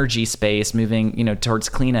in the energy space, moving, towards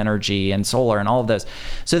clean energy and solar and all of those.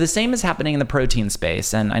 So the same is happening in the protein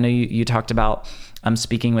space. And I know you talked about,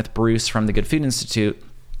 speaking with Bruce from the Good Food Institute.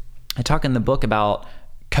 I talk in the book about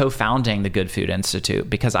co-founding the Good Food Institute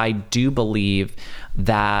because I do believe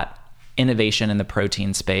that innovation in the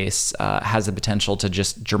protein space has the potential to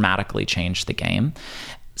just dramatically change the game.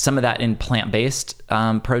 some of that in plant-based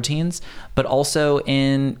proteins, but also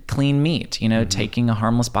in clean meat, taking a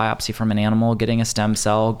harmless biopsy from an animal, getting a stem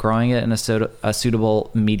cell, growing it in a suitable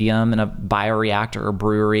medium in a bioreactor or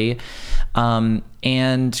brewery,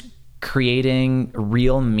 and creating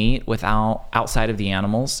real meat outside of the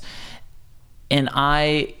animals. And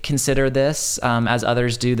I consider this, as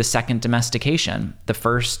others do, the second domestication. The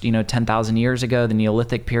first, 10,000 years ago, the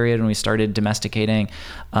Neolithic period, when we started domesticating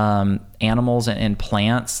animals and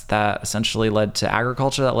plants, that essentially led to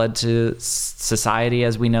agriculture, that led to society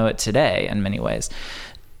as we know it today in many ways.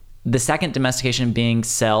 The second domestication being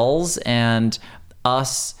cells and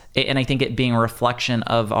us, and I think it being a reflection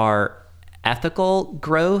of our ethical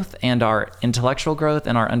growth and our intellectual growth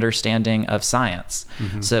and our understanding of science,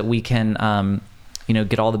 so that we can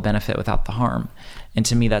get all the benefit without the harm. And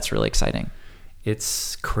to me, that's really exciting.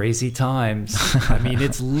 It's crazy times. I mean,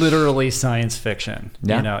 it's literally science fiction.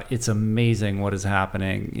 Yeah. It's amazing what is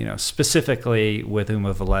happening, specifically with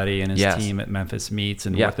Uma Valetti and his team at Memphis Meats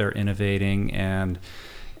and what they're innovating and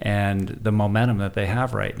the momentum that they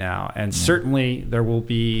have right now. And certainly there will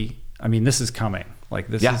be, this is coming. Like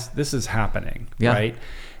this is happening, right?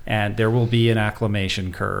 And there will be an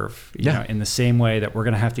acclimation curve, in the same way that we're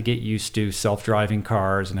going to have to get used to self-driving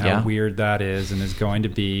cars and how weird that is and is going to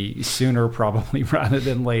be sooner probably rather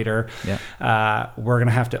than later. We're going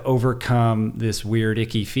to have to overcome this weird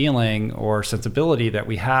icky feeling or sensibility that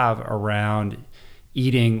we have around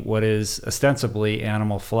eating what is ostensibly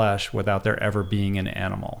animal flesh without there ever being an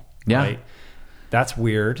animal, right? That's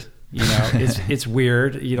weird. It's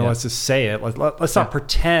weird, let's just say it. Let's not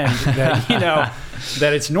pretend that,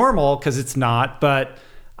 that it's normal, because it's not. But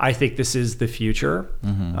I think this is the future,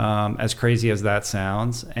 as crazy as that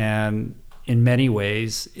sounds. And in many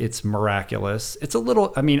ways, it's miraculous. It's a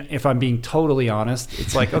little, if I'm being totally honest,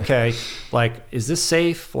 it's like, okay, is this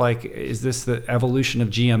safe? Is this the evolution of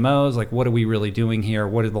GMOs? What are we really doing here?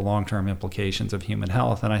 What are the long-term implications of human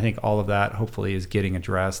health? And I think all of that hopefully is getting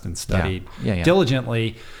addressed and studied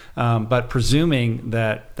diligently. But presuming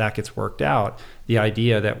that gets worked out, the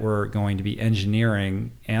idea that we're going to be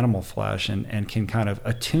engineering animal flesh and can kind of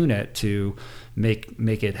attune it to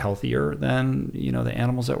make it healthier than the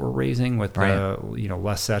animals that we're raising with the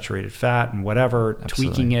less saturated fat and whatever,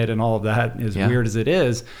 tweaking it and all of that, as weird as it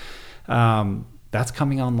is, that's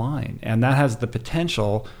coming online, and that has the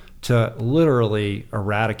potential to literally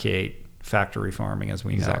eradicate factory farming as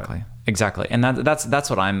we know it. Exactly. And that's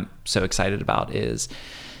what I'm so excited about is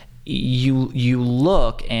you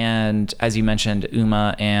look, and as you mentioned,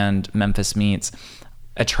 Uma and Memphis Meats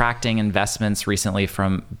attracting investments recently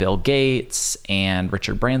from Bill Gates and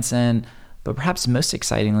Richard Branson, but perhaps most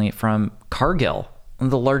excitingly from Cargill, one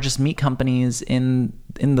of the largest meat companies in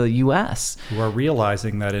the U.S. who are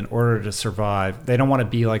realizing that in order to survive, they don't want to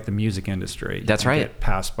be like the music industry. That's right. Get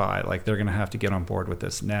passed by. They're going to have to get on board with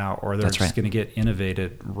this now, or they're just going to get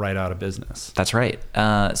innovated right out of business. That's right.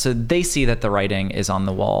 So they see that the writing is on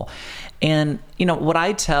the wall. And, what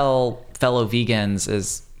I tell fellow vegans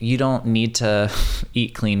is you don't need to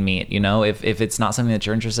eat clean meat. If it's not something that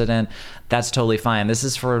you're interested in, that's totally fine. This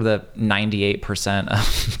is for the 98%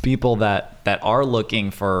 of people that are looking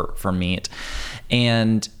for meat.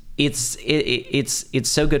 And it's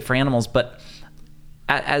so good for animals. But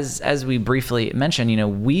as we briefly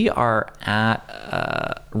mentioned, we are at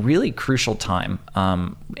a really crucial time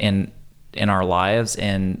in our lives,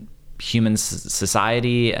 in human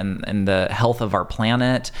society and the health of our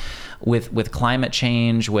planet, with climate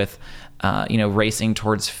change, with racing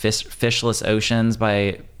towards fishless oceans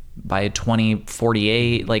by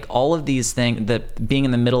 2048, all of these things, that being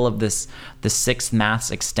in the middle of the sixth mass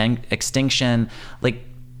extinction,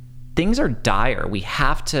 things are dire. We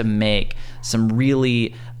have to make some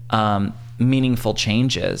really meaningful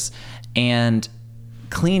changes, and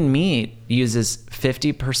clean meat uses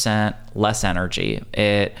 50% less energy.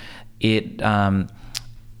 It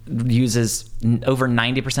uses over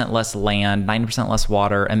 90% less land, 90% less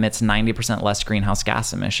water, emits 90% less greenhouse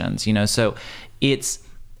gas emissions. So it's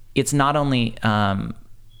not only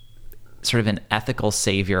sort of an ethical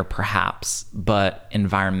savior, perhaps, but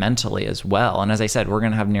environmentally as well. And as I said, we're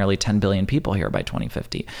going to have nearly 10 billion people here by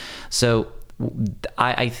 2050. So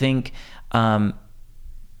I think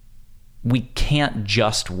we can't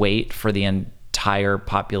just wait for the entire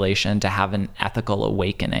population to have an ethical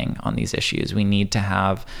awakening on these issues. We need to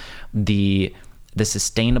have the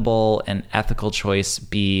sustainable and ethical choice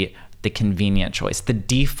be the convenient choice, the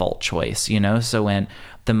default choice, So when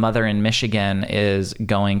the mother in Michigan is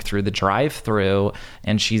going through the drive-through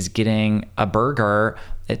and she's getting a burger,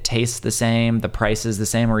 it tastes the same, the price is the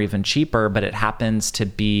same or even cheaper, but it happens to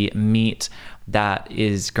be meat that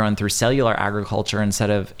is grown through cellular agriculture instead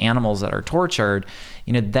of animals that are tortured,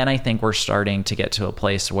 then I think we're starting to get to a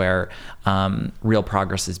place where real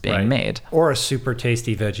progress is being made. Or a super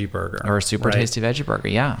tasty veggie burger. Tasty veggie burger.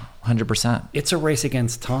 Yeah, 100%. It's a race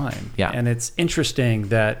against time. Yeah. And it's interesting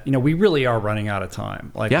that, we really are running out of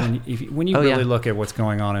time. Like when you really look at what's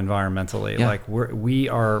going on environmentally, like we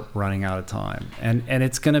are running out of time. And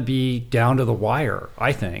it's going to be down to the wire,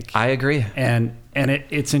 I think. I agree. And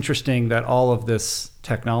it's interesting that all of this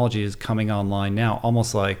technology is coming online now,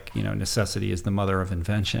 almost like, necessity is the mother of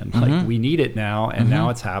invention. Like we need it now, and now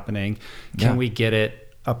it's happening. Can we get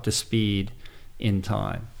it up to speed in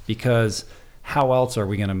time? Because how else are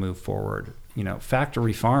we going to move forward?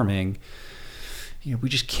 Factory farming, we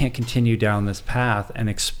just can't continue down this path and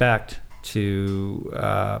expect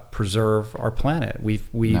to preserve our planet.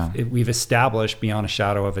 We've established beyond a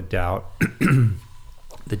shadow of a doubt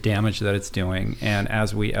the damage that it's doing, and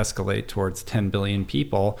as we escalate towards 10 billion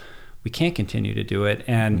people, we can't continue to do it.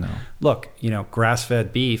 And look,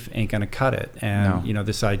 grass-fed beef ain't going to cut it. And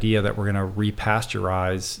this idea that we're going to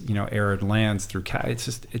repasteurize arid lands through it's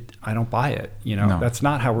just I don't buy it. That's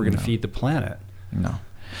not how we're going to feed the planet. No.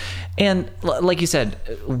 And like you said,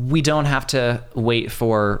 we don't have to wait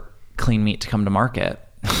for clean meat to come to market.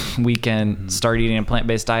 We can start eating a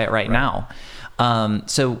plant-based diet right now.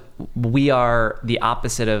 So we are the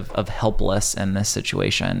opposite of helpless in this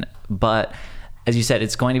situation. But as you said,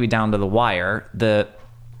 it's going to be down to the wire.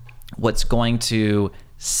 What's going to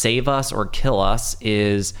save us or kill us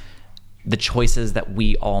is the choices that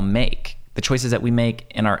we all make. The choices that we make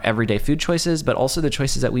in our everyday food choices, but also the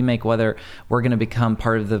choices that we make whether we're going to become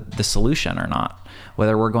part of the solution or not.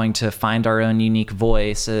 Whether we're going to find our own unique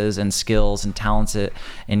voices and skills and talents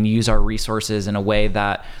and use our resources in a way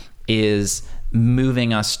that is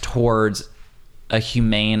moving us towards a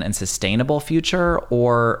humane and sustainable future,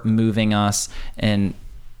 or moving us in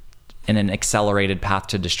an accelerated path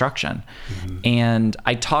to destruction. And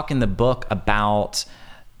I talk in the book about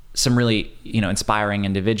some really, inspiring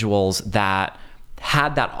individuals that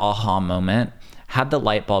had that aha moment, had the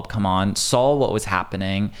light bulb come on, saw what was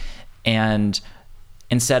happening, and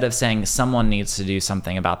instead of saying someone needs to do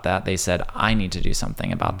something about that, they said, I need to do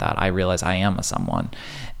something about that. I realize I am a someone.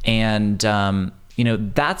 And,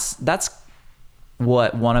 that's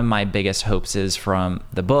what one of my biggest hopes is from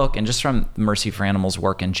the book, and just from Mercy for Animals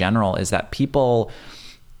work in general, is that people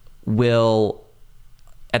will,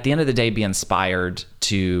 at the end of the day, be inspired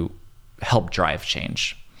to help drive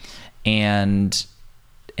change. And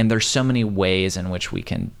there's so many ways in which we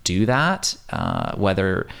can do that,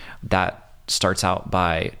 whether that starts out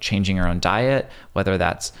by changing our own diet, whether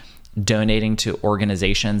that's donating to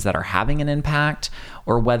organizations that are having an impact,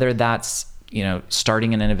 or whether that's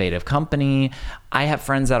starting an innovative company. I have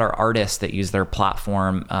friends that are artists that use their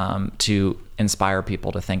platform to inspire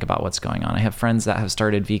people to think about what's going on. I have friends that have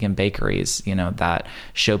started vegan bakeries, that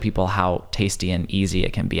show people how tasty and easy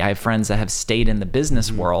it can be. I have friends that have stayed in the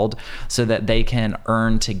business world so that they can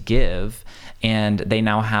earn to give. And they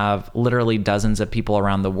now have literally dozens of people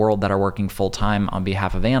around the world that are working full-time on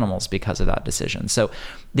behalf of animals because of that decision. So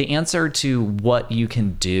the answer to what you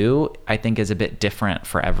can do, I think, is a bit different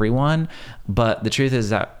for everyone. But the truth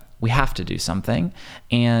is that we have to do something.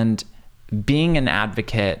 And being an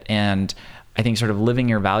advocate, and I think sort of living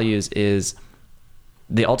your values, is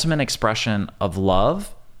the ultimate expression of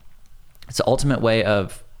love. It's the ultimate way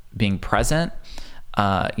of being present.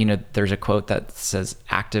 There's a quote that says,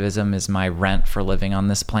 activism is my rent for living on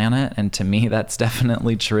this planet. And to me, that's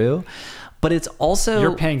definitely true. But it's also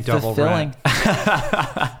you're paying double fulfilling.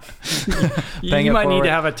 Rent. You might need to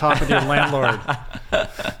have a talk with your landlord.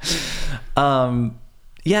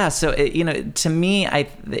 So to me,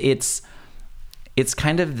 it's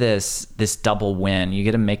kind of this double win. You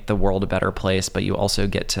get to make the world a better place, but you also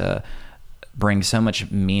get to bring so much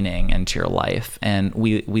meaning into your life. And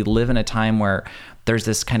we live in a time where there's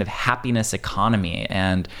this kind of happiness economy,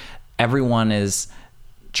 and everyone is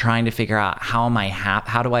trying to figure out how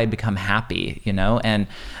do I become happy, And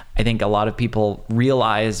I think a lot of people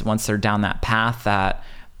realize once they're down that path that,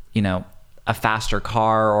 a faster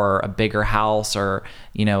car or a bigger house or,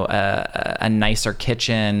 a nicer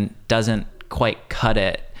kitchen doesn't quite cut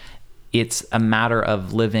it. It's a matter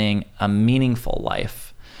of living a meaningful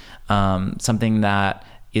life, something that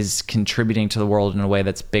is contributing to the world in a way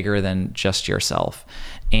that's bigger than just yourself.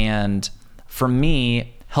 And for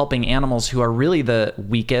me, helping animals who are really the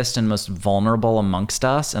weakest and most vulnerable amongst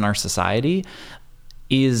us in our society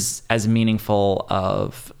is as meaningful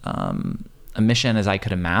of a mission as I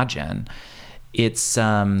could imagine. It's,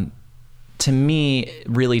 to me,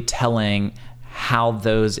 really telling how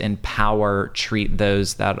those in power treat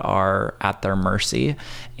those that are at their mercy.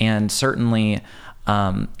 And certainly,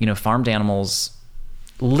 farmed animals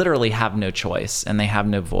literally have no choice and they have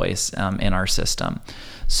no voice in our system.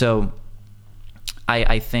 So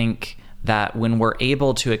I think that when we're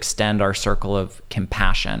able to extend our circle of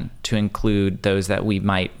compassion to include those that we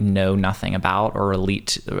might know nothing about or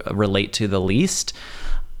relate to the least,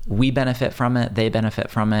 we benefit from it, they benefit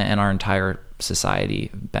from it, and our entire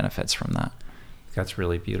society benefits from that. That's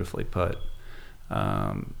really beautifully put.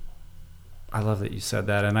 I love that you said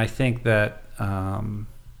that. And I think that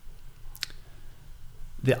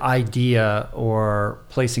the idea or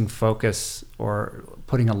placing focus or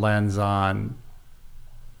putting a lens on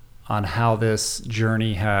how this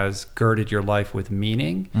journey has girded your life with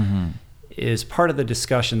meaning is part of the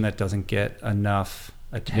discussion that doesn't get enough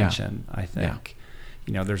attention, I think.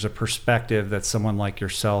 There's a perspective that someone like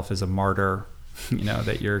yourself is a martyr,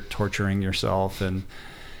 that you're torturing yourself and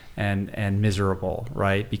miserable,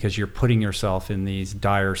 right? Because you're putting yourself in these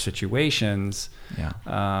dire situations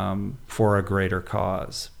for a greater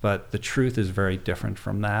cause. But the truth is very different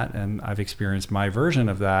from that. And I've experienced my version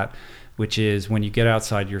of that, which is when you get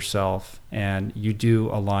outside yourself and you do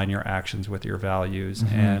align your actions with your values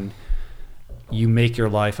and you make your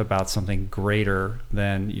life about something greater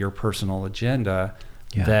than your personal agenda,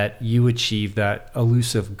 that you achieve that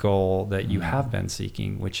elusive goal that you have been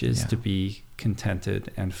seeking, which is to be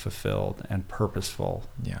contented and fulfilled and purposeful.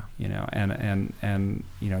 And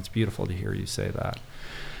it's beautiful to hear you say that.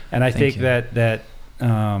 And I think that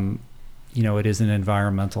it is an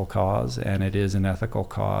environmental cause and it is an ethical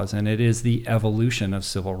cause and it is the evolution of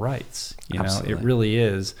civil rights. It really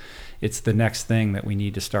is. It's the next thing that we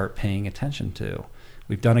need to start paying attention to.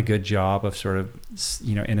 We've done a good job of sort of,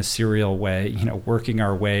 in a serial way, working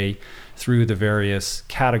our way through the various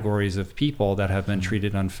categories of people that have been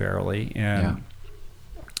treated unfairly. And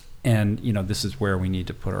this is where we need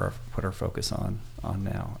to put our focus on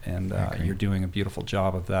now. And you're doing a beautiful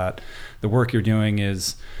job of that. The work you're doing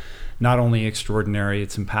is not only extraordinary,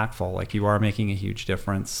 it's impactful. Like, you are making a huge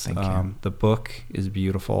difference. Thank you. The book is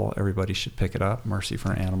beautiful. Everybody should pick it up. Mercy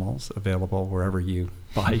for Animals, available wherever you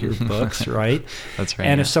buy your books, right? That's right.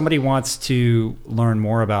 And if somebody wants to learn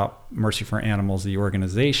more about Mercy for Animals, the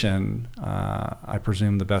organization, I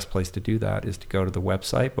presume the best place to do that is to go to the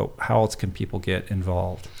website. But how else can people get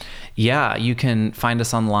involved? Yeah, you can find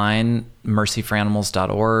us online,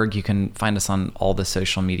 mercyforanimals.org. You can find us on all the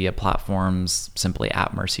social media platforms, simply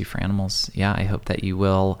at Mercy for Animals. Yeah, I hope that you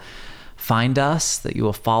will find us, that you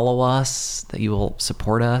will follow us, that you will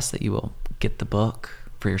support us, that you will get the book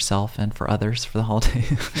for yourself and for others for the holiday.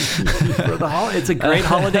 It's a great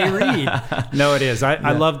holiday read. No, it is.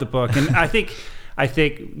 I love the book, and I think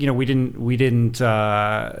we didn't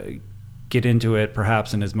get into it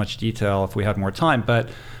perhaps in as much detail if we had more time, but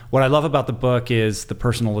what I love about the book is the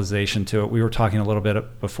personalization to it. We were talking a little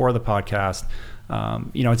bit before the podcast.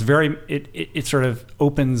 It sort of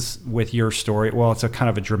opens with your story. Well, it's a kind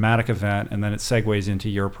of a dramatic event, and then it segues into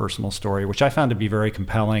your personal story, which I found to be very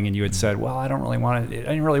compelling. And you had said, well, I didn't really want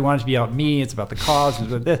it to be about me. It's about the cause.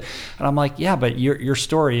 It's about this. And I'm like, yeah, but your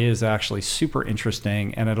story is actually super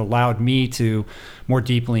interesting. And it allowed me to more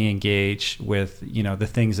deeply engage with, the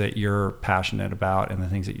things that you're passionate about and the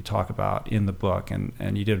things that you talk about in the book.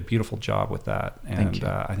 And you did a beautiful job with that. And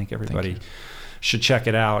I think everybody should check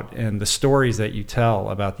it out, and the stories that you tell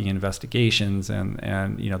about the investigations and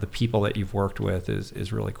the people that you've worked with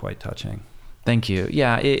is really quite touching. Thank you.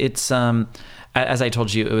 Yeah, it's as I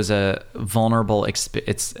told you, it was a vulnerable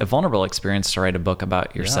experience to write a book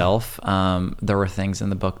about yourself. There were things in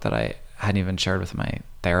the book that I hadn't even shared with my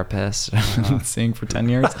therapist I've been seeing for 10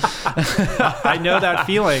 years. I know that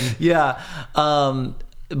feeling. Yeah.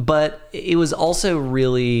 But it was also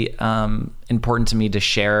really important to me to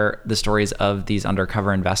share the stories of these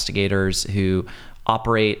undercover investigators who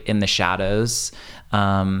operate in the shadows,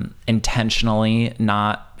 intentionally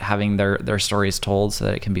not having their stories told so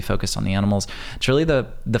that it can be focused on the animals. It's really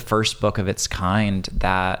the first book of its kind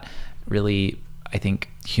that really, I think,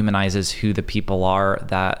 humanizes who the people are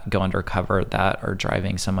that go undercover that are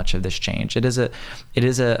driving so much of this change. It is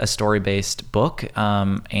a story-based book,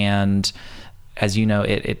 and as you know,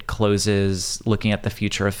 it closes looking at the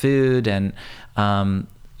future of food and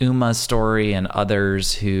Uma's story and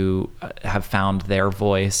others who have found their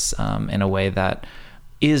voice in a way that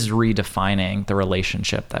is redefining the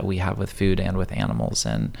relationship that we have with food and with animals.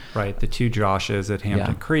 And right, the two Joshes at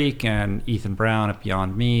Hampton Creek and Ethan Brown at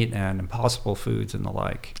Beyond Meat and Impossible Foods and the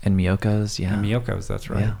like. And Miyoko's, And Miyoko's, that's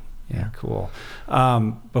right. Yeah, cool.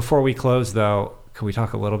 Before we close, though, can we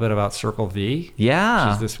talk a little bit about Circle V? Yeah.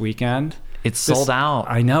 Which is this weekend. It's sold out.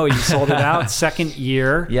 I know, you sold it out. Second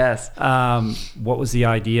year. Yes. What was the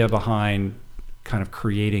idea behind kind of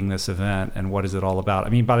creating this event, and what is it all about? I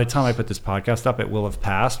mean, by the time I put this podcast up, it will have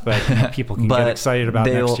passed, but people can get excited about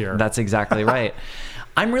next year. That's exactly right.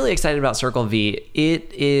 I'm really excited about Circle V.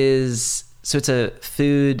 It's a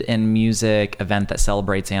food and music event that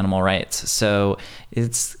celebrates animal rights. So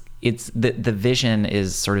it's the vision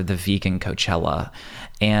is sort of the vegan Coachella.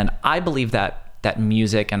 And I believe that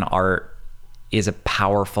music and art is a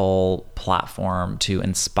powerful platform to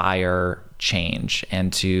inspire change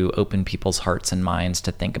and to open people's hearts and minds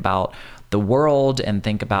to think about the world and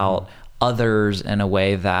think about others in a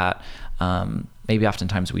way that maybe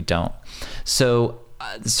oftentimes we don't. So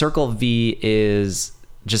Circle V is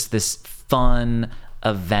just this fun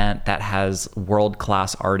event that has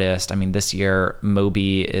world-class artists. I mean, this year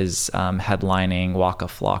Moby is headlining Waka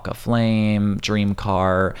Flocka Flame, Dream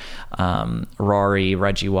Car, Rory,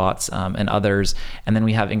 Reggie Watts, and others. And then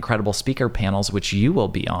we have incredible speaker panels, which you will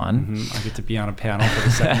be on. I get to be on a panel for the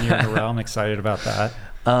second year in a row. I'm excited about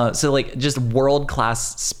that. So like just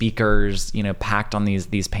world-class speakers, packed on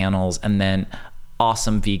these panels, and then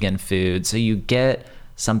awesome vegan food. So you get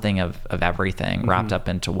something of everything wrapped up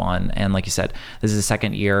into one. And like you said, this is the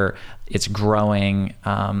second year. It's growing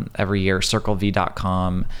every year,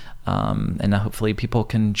 circlev.com. And hopefully people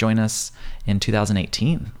can join us in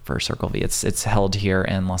 2018 for Circle V. It's held here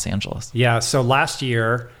in Los Angeles. Yeah. So last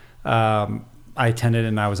year I attended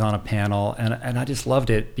and I was on a panel, and I just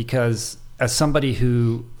loved it because as somebody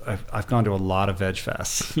who I've gone to a lot of veg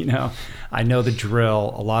fests, I know the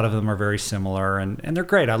drill. A lot of them are very similar, and they're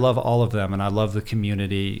great. I love all of them, and I love the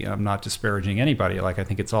community. I'm not disparaging anybody. Like, I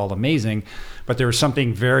think it's all amazing, but there was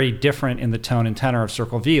something very different in the tone and tenor of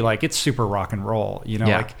Circle V. Like, it's super rock and roll,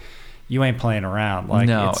 like you ain't playing around. Like,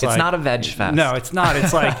 no, it's not a veg fest. No, it's not.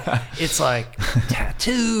 It's like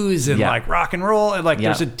tattoos and like rock and roll, and like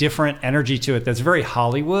there's a different energy to it that's very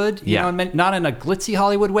Hollywood. You know, not in a glitzy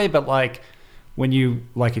Hollywood way, but like when you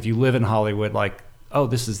if you live in Hollywood, like, oh,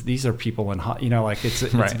 these are people in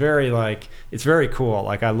it's very it's very cool.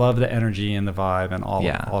 Like, I love the energy and the vibe and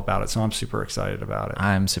all about it. So I'm super excited about it.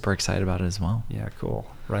 I'm super excited about it as well. Yeah, cool.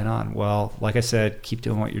 Right on. Well, like I said, keep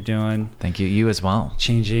doing what you're doing. Thank you. You as well.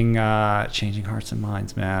 Changing hearts and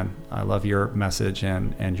minds, man. I love your message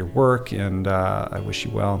and your work, and I wish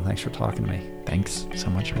you well. And thanks for talking to me. Thanks so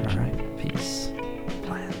much, Rich. All right. Peace.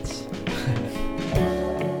 Plants.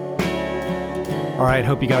 All right,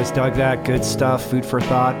 hope you guys dug that. Good stuff, food for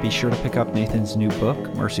thought. Be sure to pick up Nathan's new book,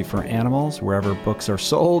 Mercy for Animals, wherever books are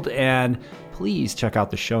sold. And please check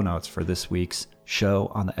out the show notes for this week's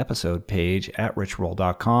show on the episode page at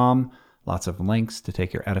richroll.com. Lots of links to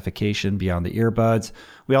take your edification beyond the earbuds.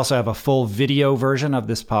 We also have a full video version of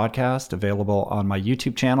this podcast available on my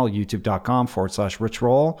YouTube channel,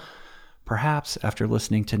 youtube.com/richroll. Perhaps after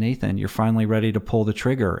listening to Nathan, you're finally ready to pull the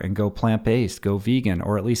trigger and go plant-based, go vegan,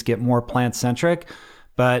 or at least get more plant-centric.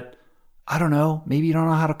 But I don't know, maybe you don't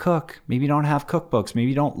know how to cook. Maybe you don't have cookbooks. Maybe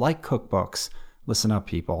you don't like cookbooks. Listen up,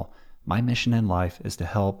 people. My mission in life is to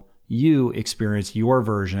help you experience your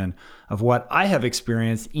version of what I have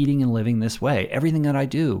experienced eating and living this way. Everything that I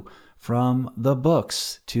do, from the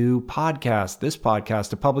books to podcasts, this podcast,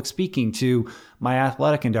 to public speaking, to my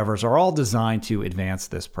athletic endeavors, are all designed to advance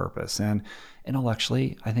this purpose. And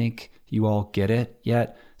intellectually, I think you all get it,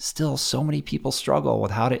 yet still so many people struggle with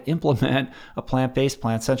how to implement a plant-based,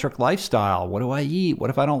 plant-centric lifestyle. What do I eat? What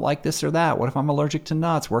if I don't like this or that? What if I'm allergic to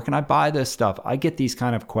nuts? Where can I buy this stuff? I get these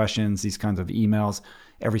kind of questions, these kinds of emails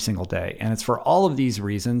every single day. And it's for all of these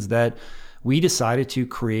reasons that we decided to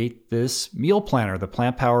create this meal planner, the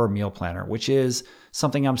Plant Power Meal Planner, which is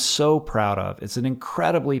something I'm so proud of. It's an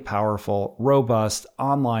incredibly powerful, robust,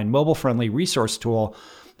 online, mobile-friendly resource tool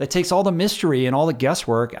that takes all the mystery and all the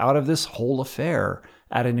guesswork out of this whole affair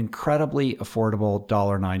at an incredibly affordable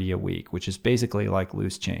 $1.90 a week, which is basically like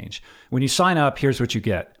loose change. When you sign up, here's what you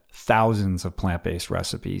get. Thousands of plant-based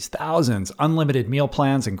recipes, thousands, unlimited meal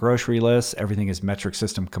plans and grocery lists. Everything is metric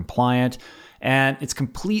system compliant, and it's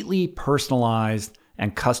completely personalized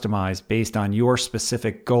and customized based on your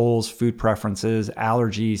specific goals, food preferences,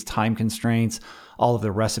 allergies, time constraints. All of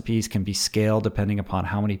the recipes can be scaled depending upon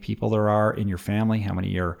how many people there are in your family, how many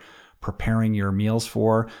you're preparing your meals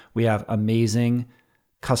for. We have amazing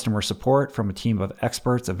customer support from a team of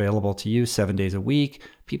experts available to you 7 days a week,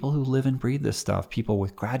 people who live and breathe this stuff, people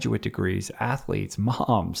with graduate degrees, athletes,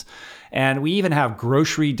 moms. And we even have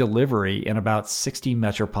grocery delivery in about 60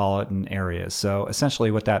 metropolitan areas. So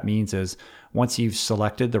essentially what that means is once you've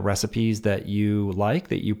selected the recipes that you like,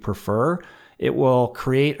 that you prefer, it will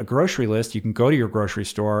create a grocery list. You can go to your grocery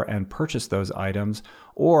store and purchase those items,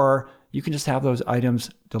 or you can just have those items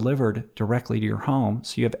delivered directly to your home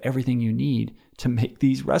so you have everything you need to make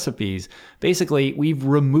these recipes. Basically, we've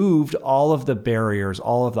removed all of the barriers,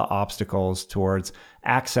 all of the obstacles towards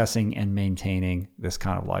accessing and maintaining this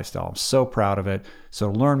kind of lifestyle. I'm so proud of it.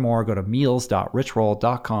 So to learn more, go to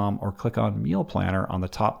meals.richroll.com or click on Meal Planner on the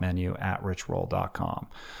top menu at richroll.com.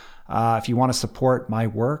 If you want to support my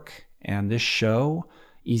work and this show,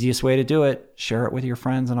 easiest way to do it, share it with your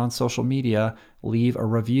friends and on social media. Leave a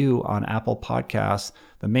review on Apple Podcasts.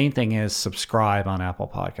 The main thing is subscribe on Apple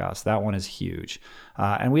Podcasts. That one is huge.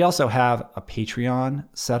 And we also have a Patreon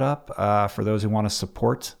set up for those who want to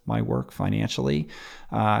support my work financially.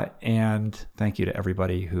 And thank you to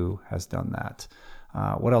everybody who has done that.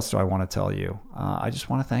 What else do I want to tell you? I just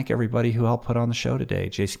want to thank everybody who helped put on the show today.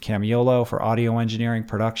 Jason Camiolo for audio engineering,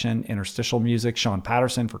 production, interstitial music, Sean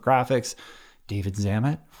Patterson for graphics, David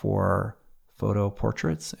Zamet for photo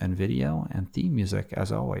portraits and video, and theme music,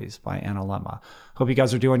 as always, by Anna Lemma. Hope you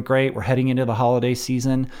guys are doing great. We're heading into the holiday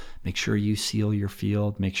season. Make sure you seal your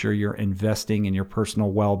field. Make sure you're investing in your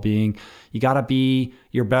personal well-being. You got to be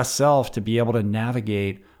your best self to be able to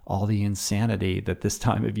navigate all the insanity that this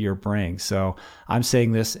time of year brings. So I'm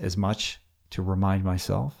saying this as much to remind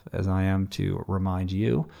myself as I am to remind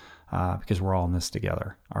you, because we're all in this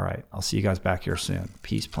together. All right. I'll see you guys back here soon.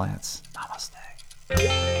 Peace, plants. Namaste.